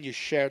 then you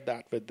share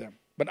that with them.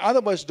 But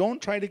otherwise,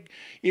 don't try to,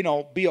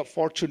 be a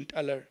fortune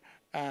teller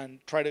and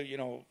try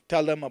to,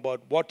 tell them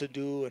about what to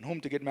do and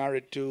whom to get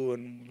married to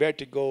and where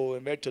to go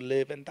and where to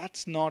live. And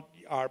that's not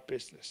our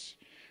business.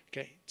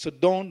 Okay, so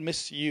don't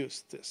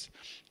misuse this.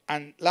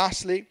 And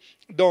lastly,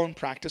 don't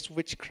practice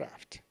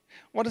witchcraft.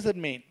 What does that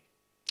mean?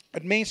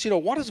 It means,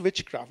 what is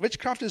witchcraft?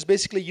 Witchcraft is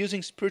basically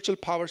using spiritual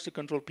powers to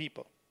control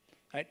people,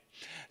 right?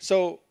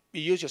 So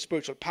you use your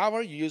spiritual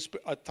power, you use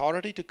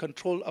authority to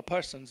control a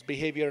person's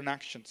behavior and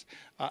actions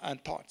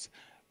and thoughts.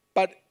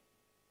 But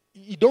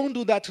you don't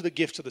do that to the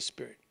gifts of the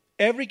Spirit.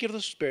 Every gift of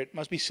the Spirit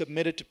must be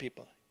submitted to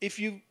people. If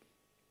you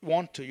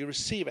want to, you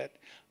receive it,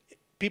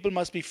 people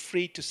must be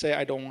free to say,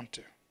 I don't want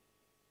to.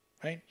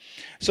 Right?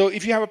 So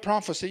if you have a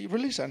prophecy,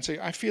 release it and say,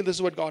 I feel this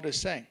is what God is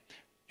saying.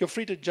 You're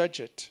free to judge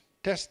it,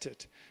 test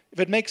it. If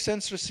it makes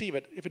sense, receive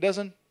it. If it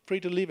doesn't, free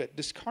to leave it,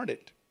 discard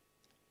it.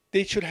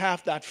 They should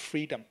have that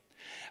freedom.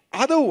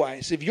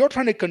 Otherwise, if you're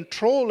trying to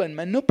control and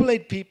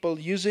manipulate people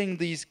using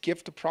these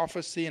gift of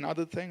prophecy and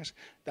other things,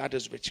 that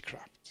is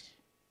witchcraft.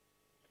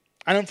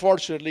 And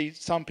unfortunately,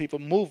 some people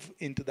move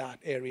into that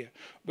area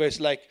where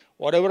it's like,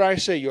 whatever I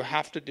say, you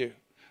have to do.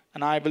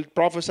 And I will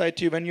prophesy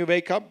to you when you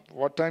wake up,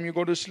 what time you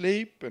go to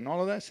sleep, and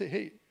all of that. Say,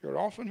 hey, you're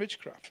off in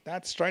witchcraft.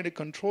 That's trying to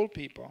control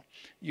people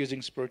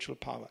using spiritual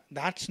power.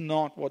 That's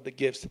not what the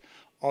gifts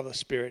of the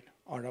Spirit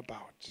are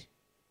about.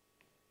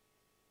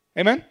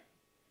 Amen?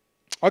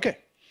 Okay.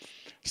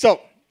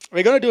 So,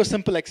 we're going to do a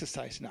simple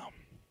exercise now.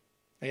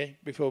 Okay?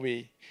 Before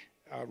we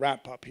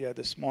wrap up here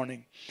this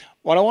morning.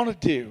 What I want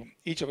to do,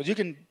 each of us, you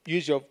can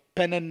use your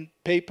pen and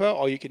paper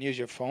or you can use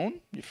your phone.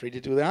 You're free to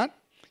do that.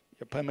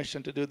 Your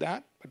permission to do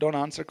that. But don't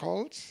answer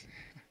calls.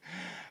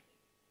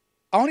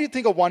 I want you to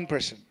think of one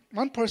person.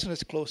 One person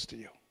is close to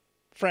you.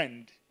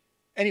 Friend.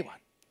 Anyone.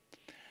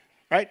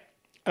 Right?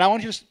 And I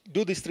want you to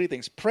do these three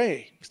things.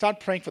 Pray. Start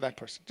praying for that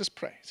person. Just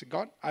pray. Say,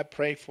 God, I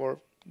pray for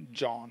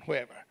John,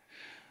 whoever.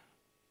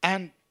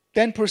 And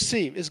then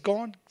perceive. Is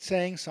God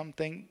saying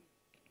something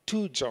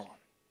to John?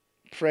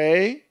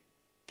 Pray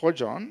for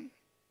John.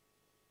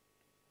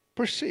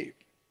 Perceive.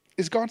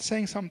 Is God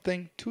saying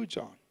something to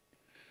John?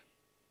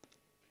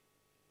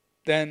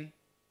 Then,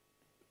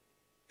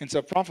 instead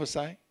of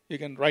prophesy, you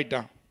can write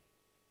down.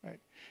 Right?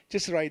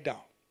 Just write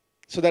down.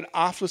 So that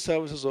after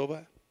service is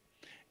over,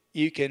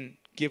 you can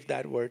give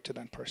that word to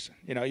that person.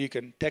 You know, you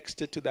can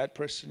text it to that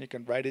person. You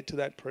can write it to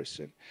that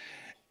person.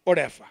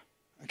 Whatever.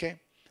 Okay?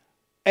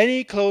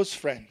 Any close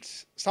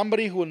friends,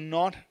 somebody who will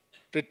not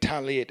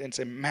retaliate and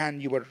say, man,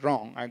 you were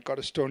wrong, I've got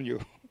to stone you.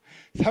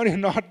 Somebody will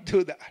not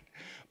do that.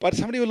 But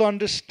somebody will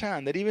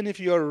understand that even if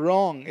you're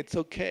wrong, it's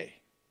okay.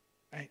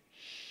 Right?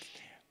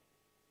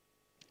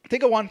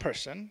 Think of one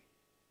person,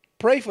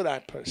 pray for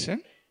that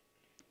person,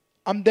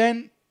 and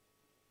then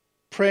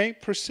pray,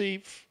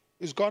 perceive,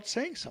 is God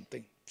saying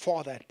something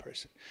for that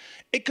person?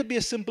 It could be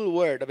a simple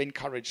word of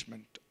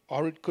encouragement,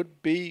 or it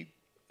could be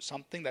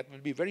something that will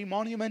be very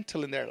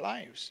monumental in their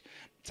lives.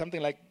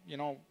 Something like,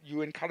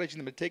 you encouraging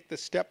them to take the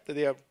step that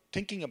they are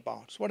thinking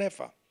about,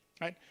 whatever.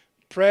 Right?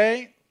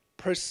 Pray,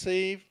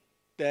 perceive,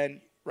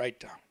 then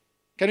write down.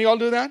 Can you all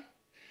do that?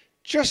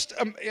 Just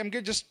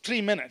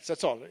 3 minutes,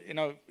 that's all.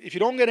 If you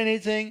don't get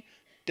anything,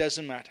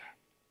 doesn't matter.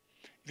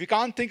 If you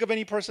can't think of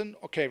any person,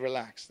 okay,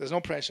 relax. There's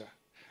no pressure.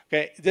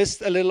 Okay, this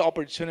is a little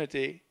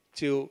opportunity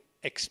to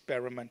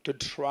experiment, to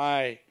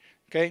try.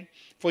 Okay,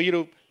 for you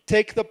to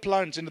take the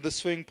plunge into the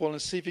swimming pool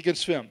and see if you can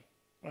swim.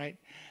 Right?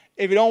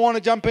 If you don't want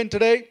to jump in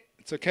today,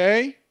 it's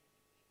okay.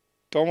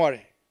 Don't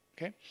worry.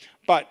 Okay?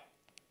 But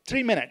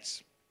 3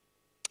 minutes.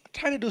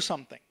 Try to do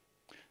something.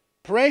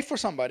 Pray for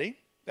somebody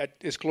that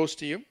is close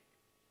to you,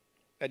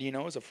 that you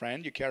know is a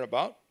friend you care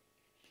about.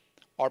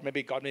 Or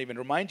maybe God may even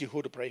remind you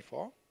who to pray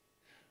for.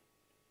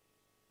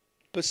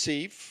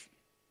 Perceive.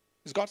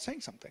 Is God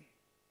saying something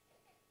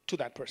to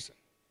that person?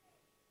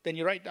 Then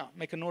you write down.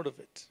 Make a note of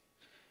it.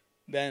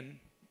 Then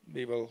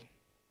we will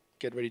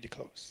get ready to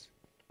close.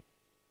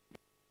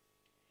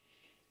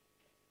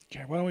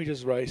 Okay, why don't we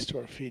just rise to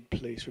our feet,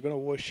 please? We're going to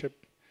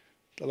worship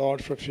the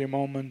Lord for a few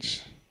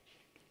moments.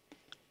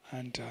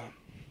 And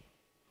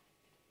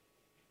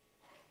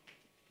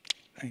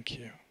thank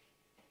you.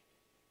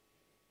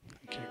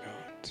 Thank you,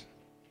 God.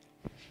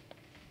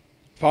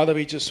 Father,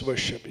 we just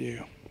worship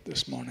you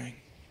this morning.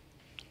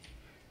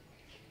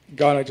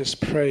 God, I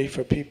just pray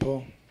for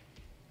people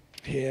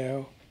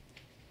here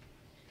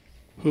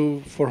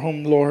for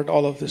whom, Lord,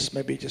 all of this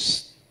may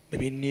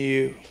be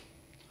new.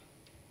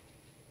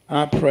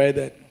 I pray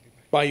that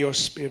by your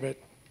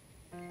Spirit,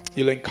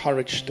 you'll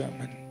encourage them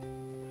and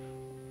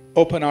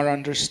open our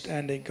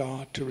understanding,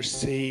 God, to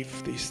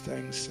receive these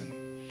things. And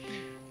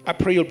I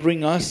pray you'll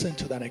bring us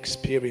into that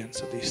experience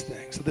of these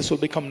things, that this will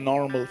become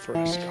normal for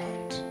us,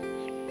 God.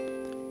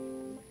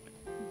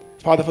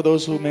 Father, for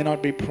those who may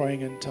not be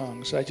praying in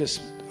tongues, I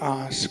just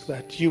ask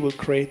that you will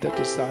create that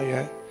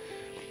desire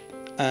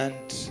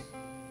and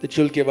that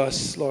you'll give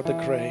us, Lord, the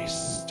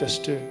grace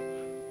just to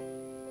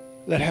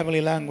let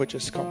heavenly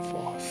languages come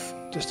forth,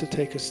 just to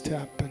take a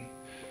step and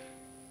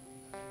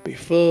be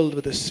filled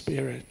with the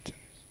Spirit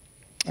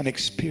and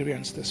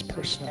experience this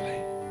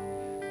personally.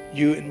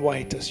 You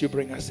invite us, you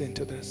bring us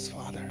into this,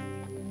 Father.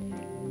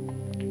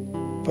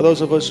 For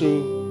those of us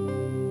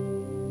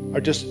who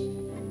are just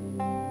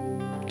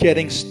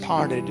getting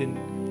started in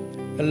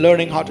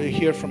learning how to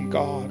hear from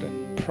God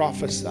and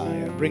prophesy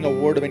and bring a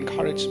word of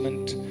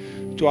encouragement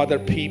to other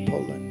people,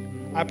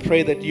 and I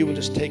pray that you will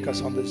just take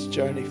us on this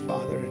journey,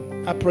 Father.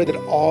 And I pray that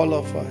all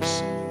of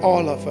us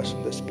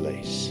in this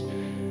place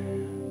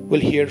will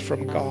hear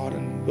from God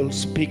and will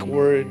speak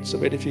words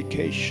of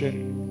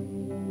edification,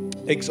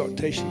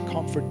 exhortation,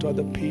 comfort to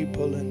other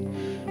people,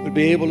 and will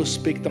be able to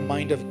speak the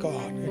mind of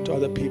God into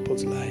other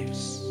people's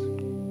lives.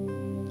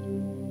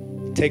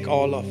 Take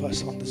all of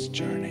us on this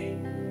journey.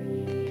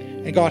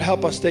 And God,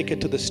 help us take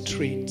it to the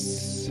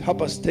streets.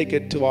 Help us take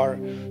it to our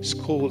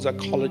schools, our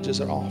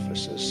colleges, our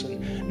offices,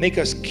 and make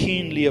us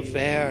keenly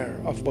aware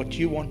of what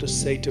you want to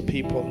say to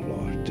people,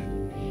 Lord.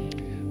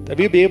 That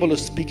we'll be able to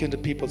speak into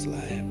people's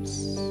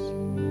lives.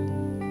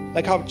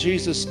 Like how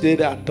Jesus did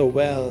at the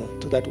well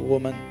to that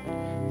woman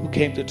who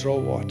came to draw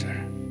water.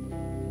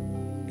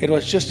 It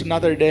was just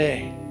another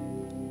day.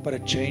 but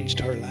it changed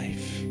her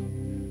life.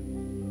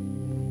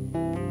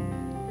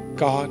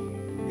 God,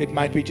 it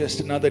might be just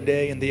another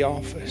day in the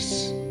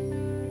office,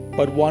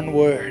 but one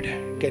word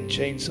can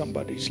change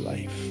somebody's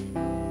life.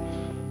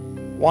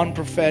 One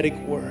prophetic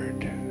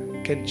word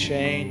can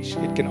change,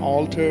 it can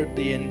alter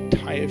the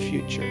entire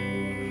future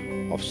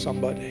of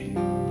somebody.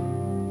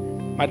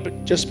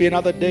 Might just be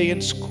another day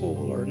in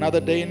school or another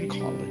day in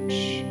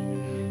college.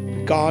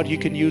 God, you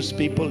can use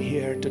people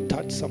here to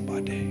touch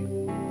somebody.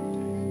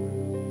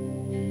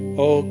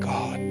 Oh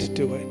God,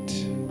 do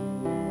it.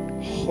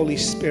 Holy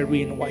Spirit,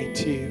 we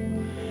invite you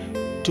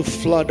to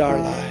flood our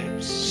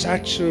lives,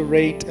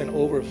 saturate and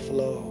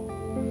overflow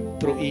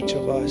through each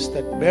of us,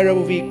 that wherever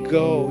we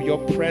go, your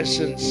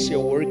presence,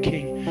 your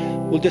working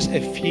will just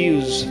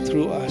effuse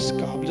through us,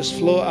 God. Will just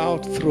flow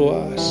out through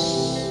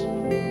us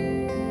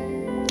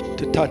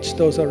to touch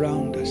those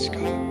around us,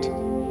 God.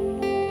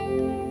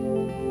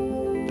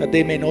 That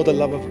they may know the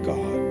love of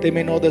God. They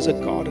may know there's a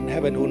God in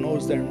heaven who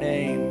knows their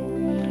name,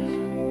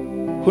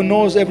 who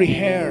knows every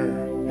hair,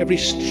 every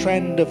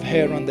strand of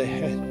hair on their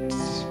heads,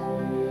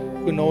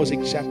 who knows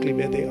exactly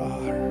where they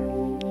are.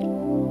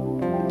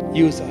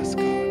 Use us,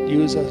 God.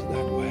 Use us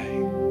that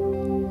way.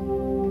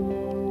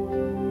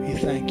 We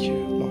thank you,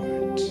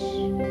 Lord.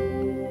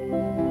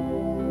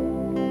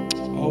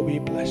 Oh, we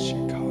bless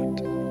you,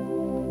 God.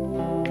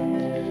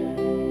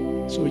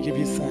 So we give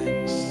you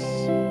thanks.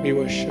 We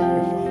worship you,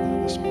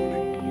 Father, this morning.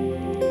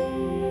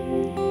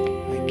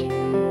 Thank you.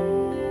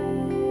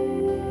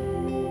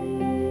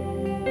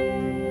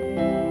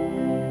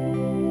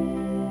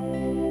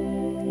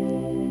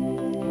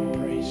 We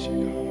praise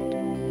you, God.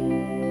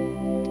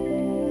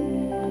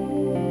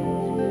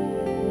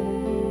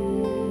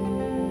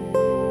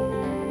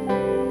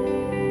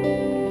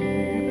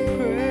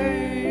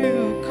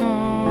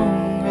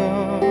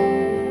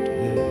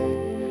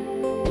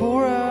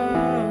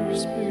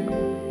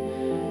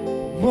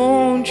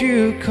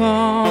 You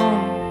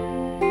come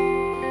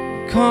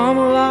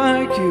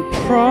like you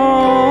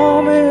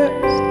promised.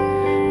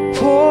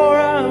 Pour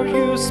out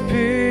your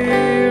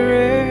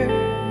spirit,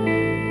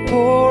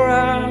 pour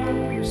out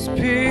your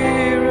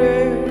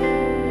spirit.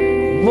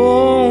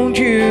 Won't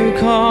you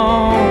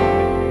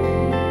come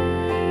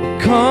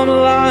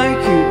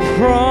like you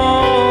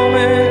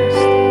promised.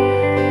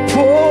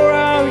 Pour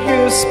out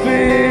your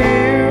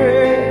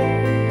spirit,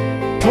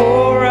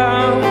 pour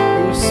out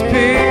your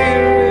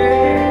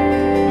spirit.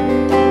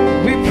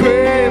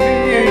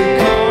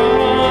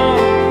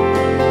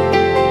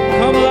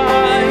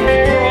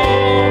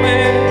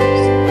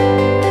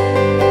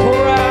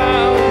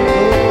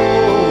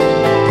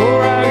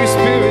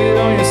 Spirit.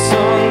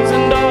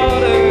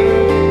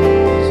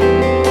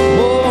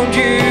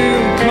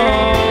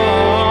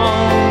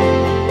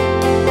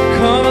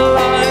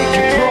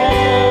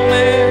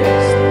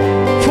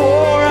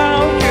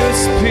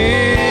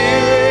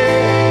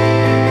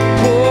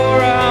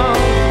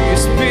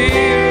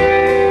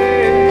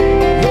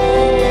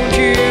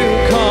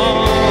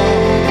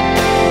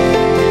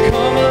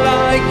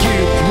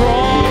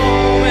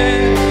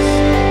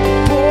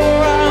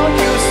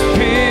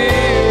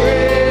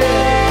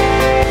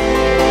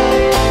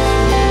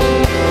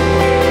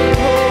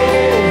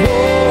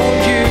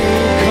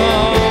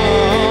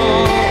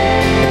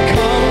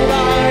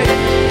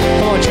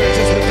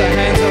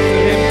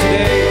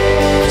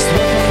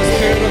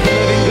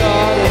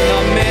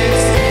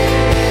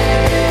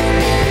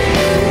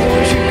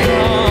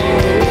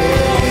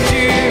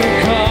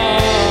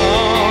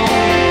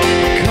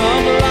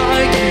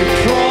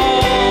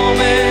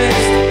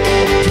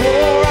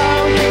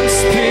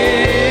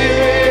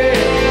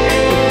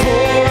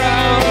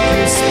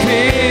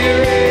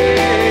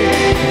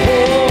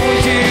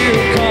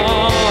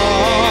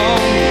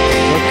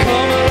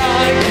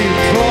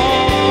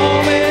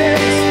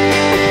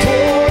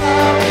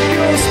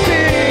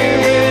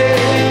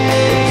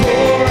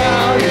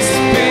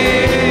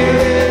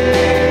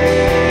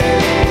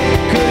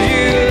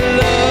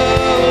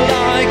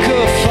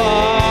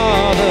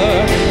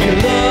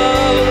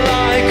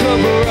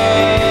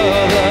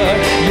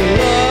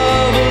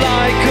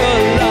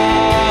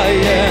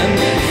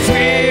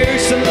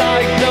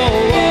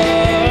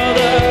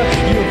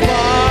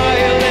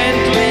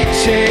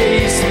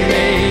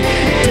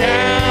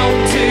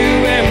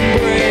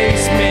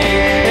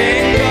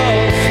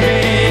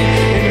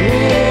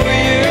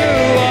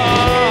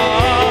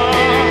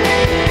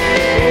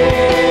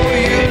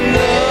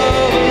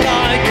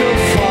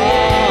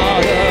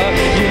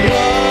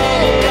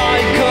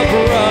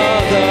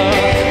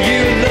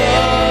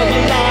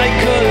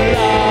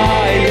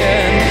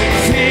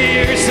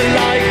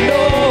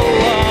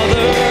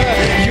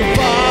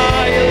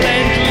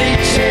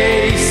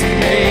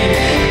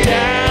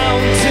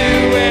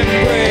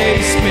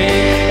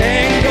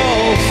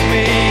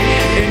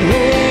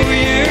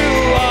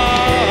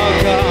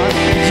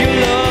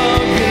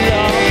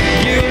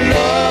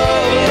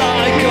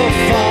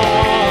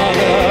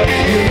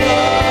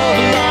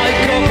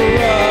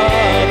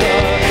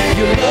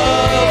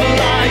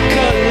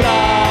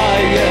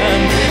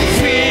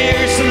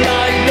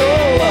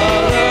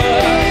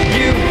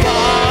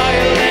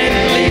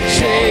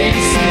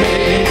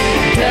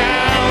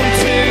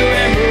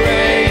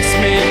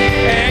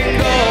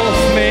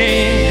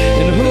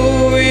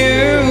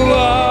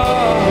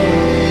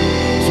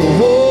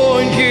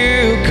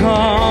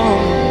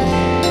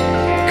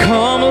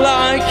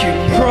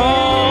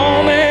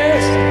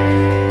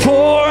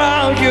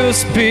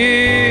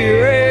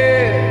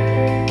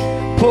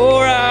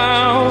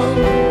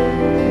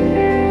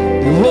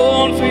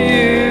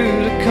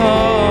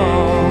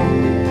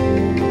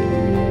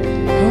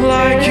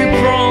 like you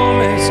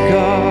promised,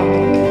 God.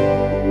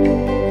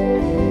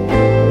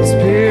 The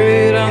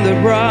Spirit and the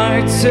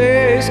bride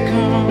says,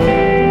 come.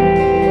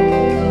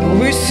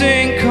 We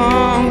sing,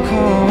 come,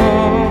 come.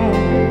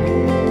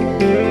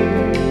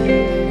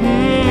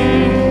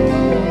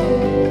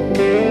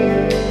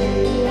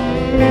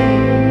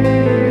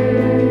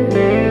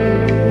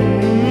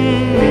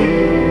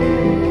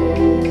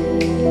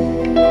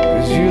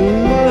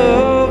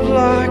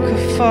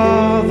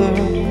 Father,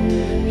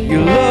 you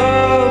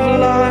love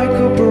like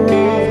a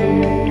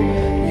brother,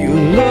 you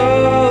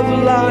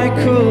love like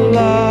a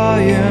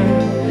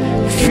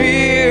lion,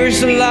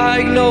 fierce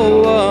like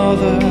no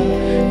other.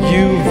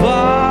 You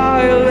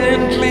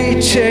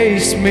violently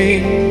chase me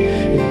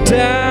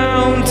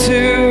down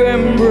to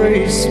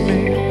embrace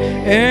me,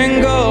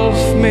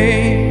 engulf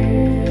me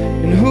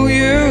in who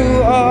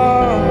you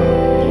are.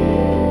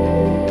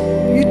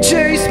 You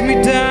chase me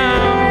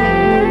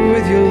down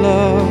with your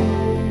love.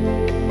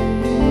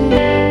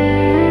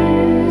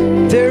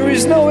 There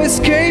is no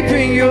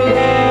escaping your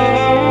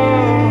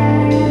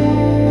love.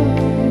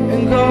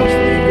 Engulf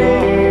me,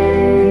 God.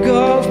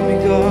 Engulf me,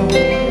 God.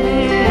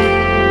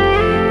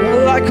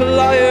 Like a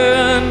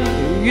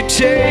lion, you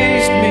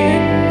chase me.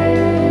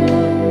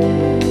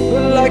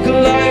 Like a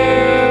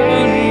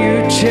lion,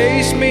 you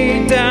chase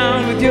me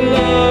down with your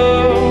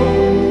love.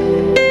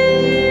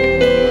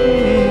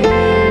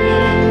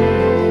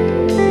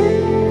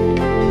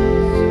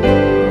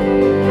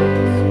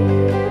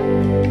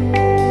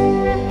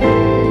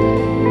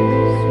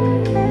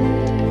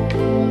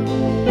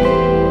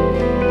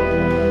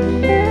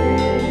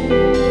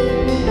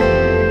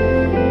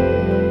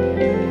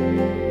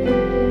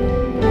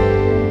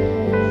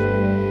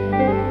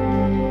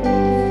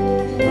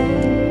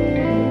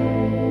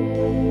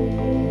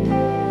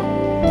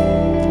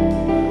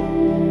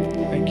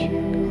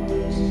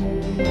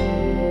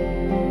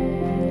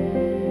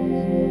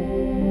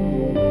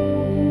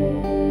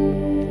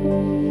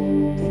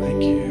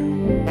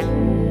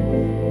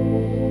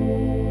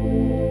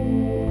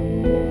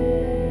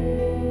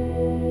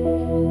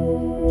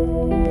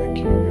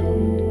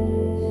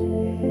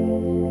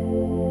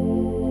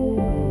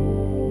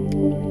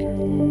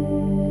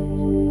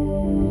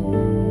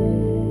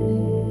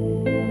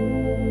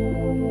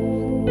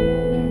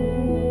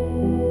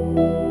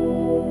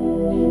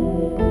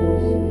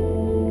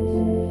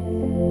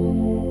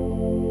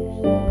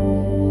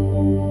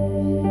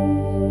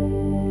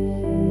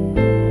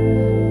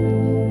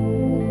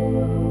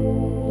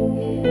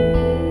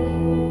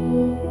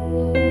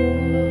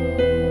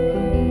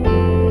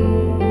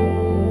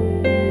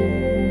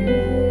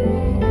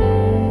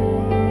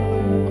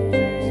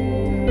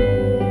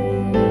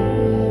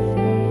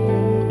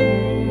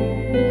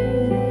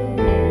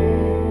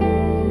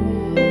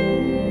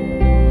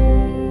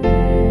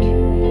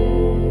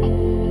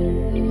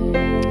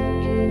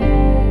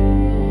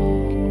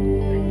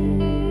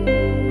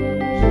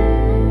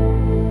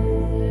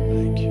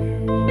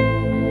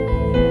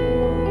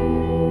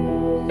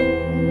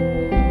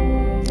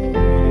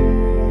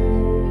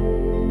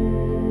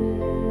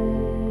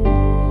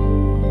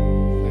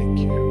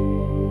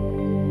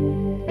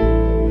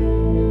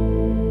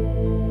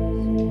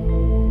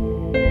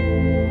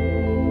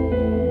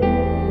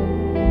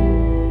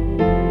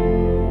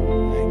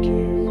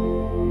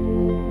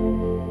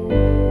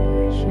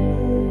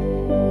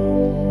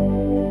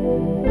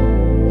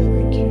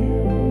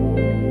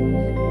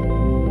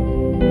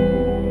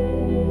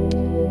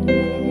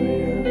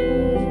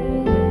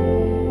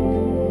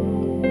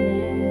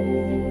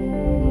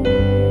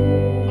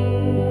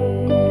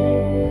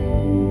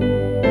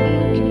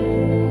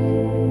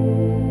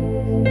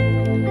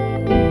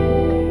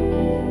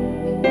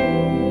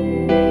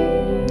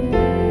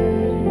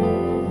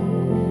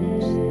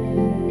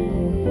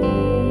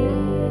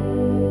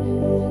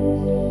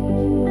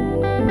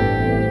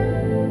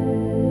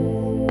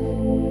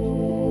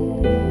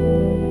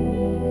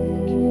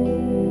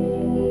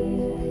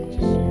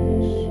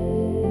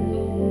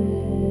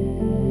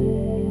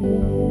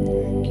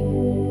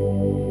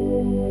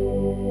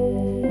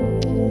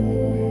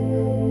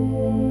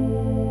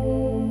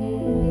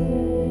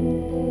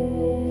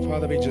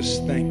 Father, we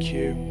just thank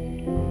you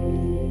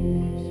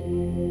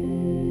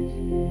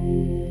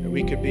that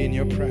we could be in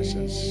your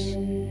presence.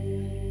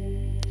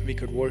 We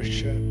could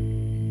worship.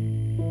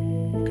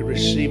 We could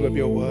receive of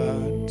your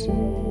word.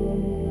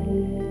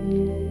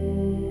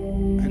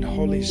 And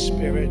Holy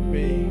Spirit,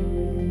 we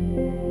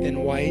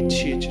invite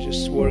you to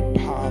just work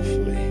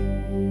powerfully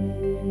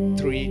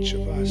through each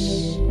of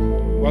us.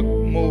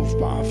 Move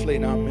powerfully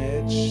in our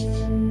midst.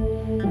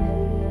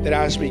 That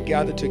as we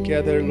gather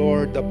together,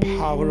 Lord, the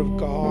power of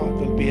God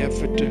will be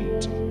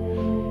evident.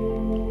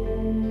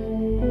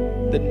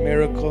 That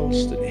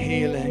miracles, that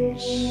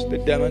healings, the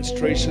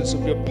demonstrations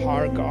of your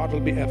power, God, will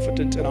be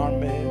evident in our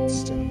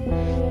midst.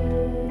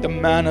 And the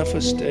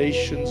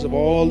manifestations of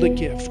all the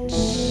gifts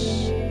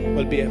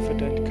will be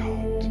evident,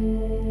 God.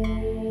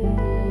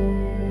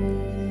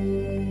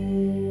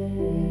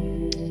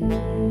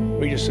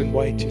 We just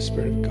invite you,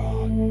 Spirit of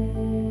God.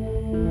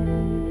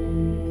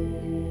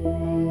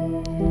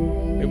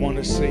 We want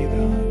to see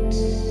that.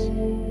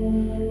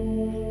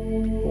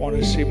 We want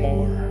to see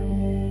more.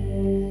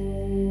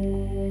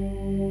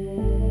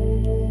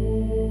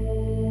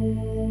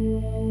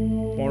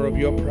 More of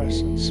your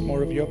presence,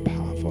 more of your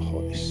powerful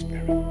Holy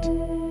Spirit.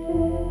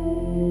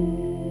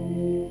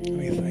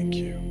 We thank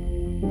you.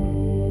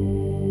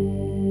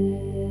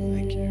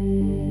 Thank you.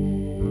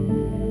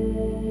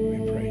 We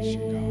praise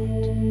you,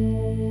 God.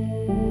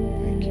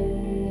 Thank you.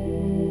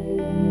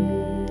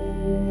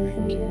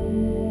 Thank you.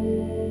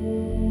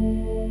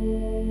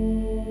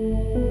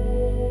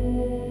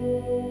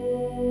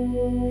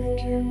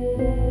 Thank you.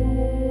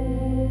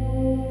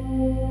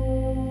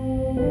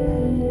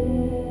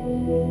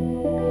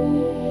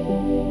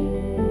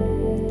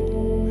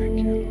 Thank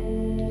you,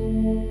 Lord.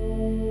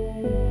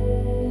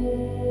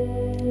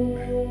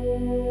 Amen.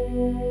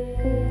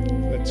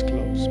 Let's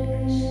close,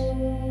 please.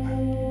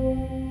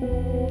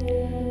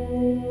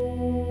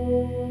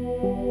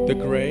 The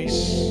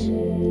grace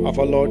of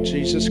our Lord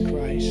Jesus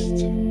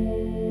Christ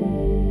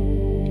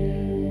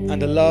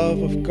and the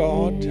love of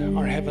God,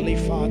 our Heavenly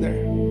Father,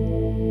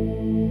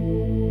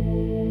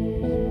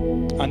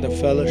 and the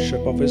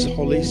fellowship of His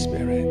Holy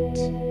Spirit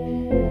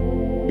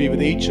be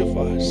with each of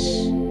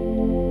us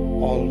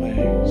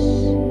always.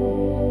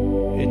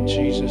 In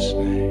Jesus'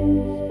 name.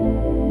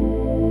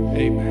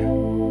 Amen.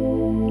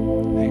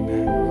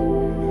 Amen.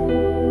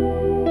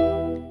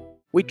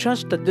 We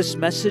trust that this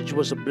message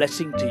was a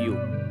blessing to you.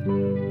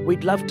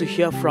 We'd love to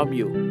hear from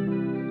you.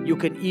 You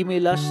can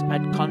email us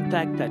at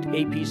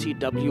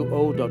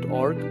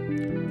contact@apcwo.org.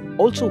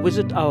 Also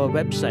visit our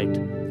website,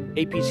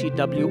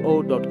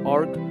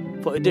 apcwo.org,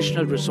 for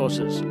additional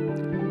resources.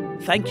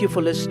 Thank you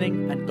for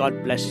listening, and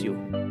God bless you.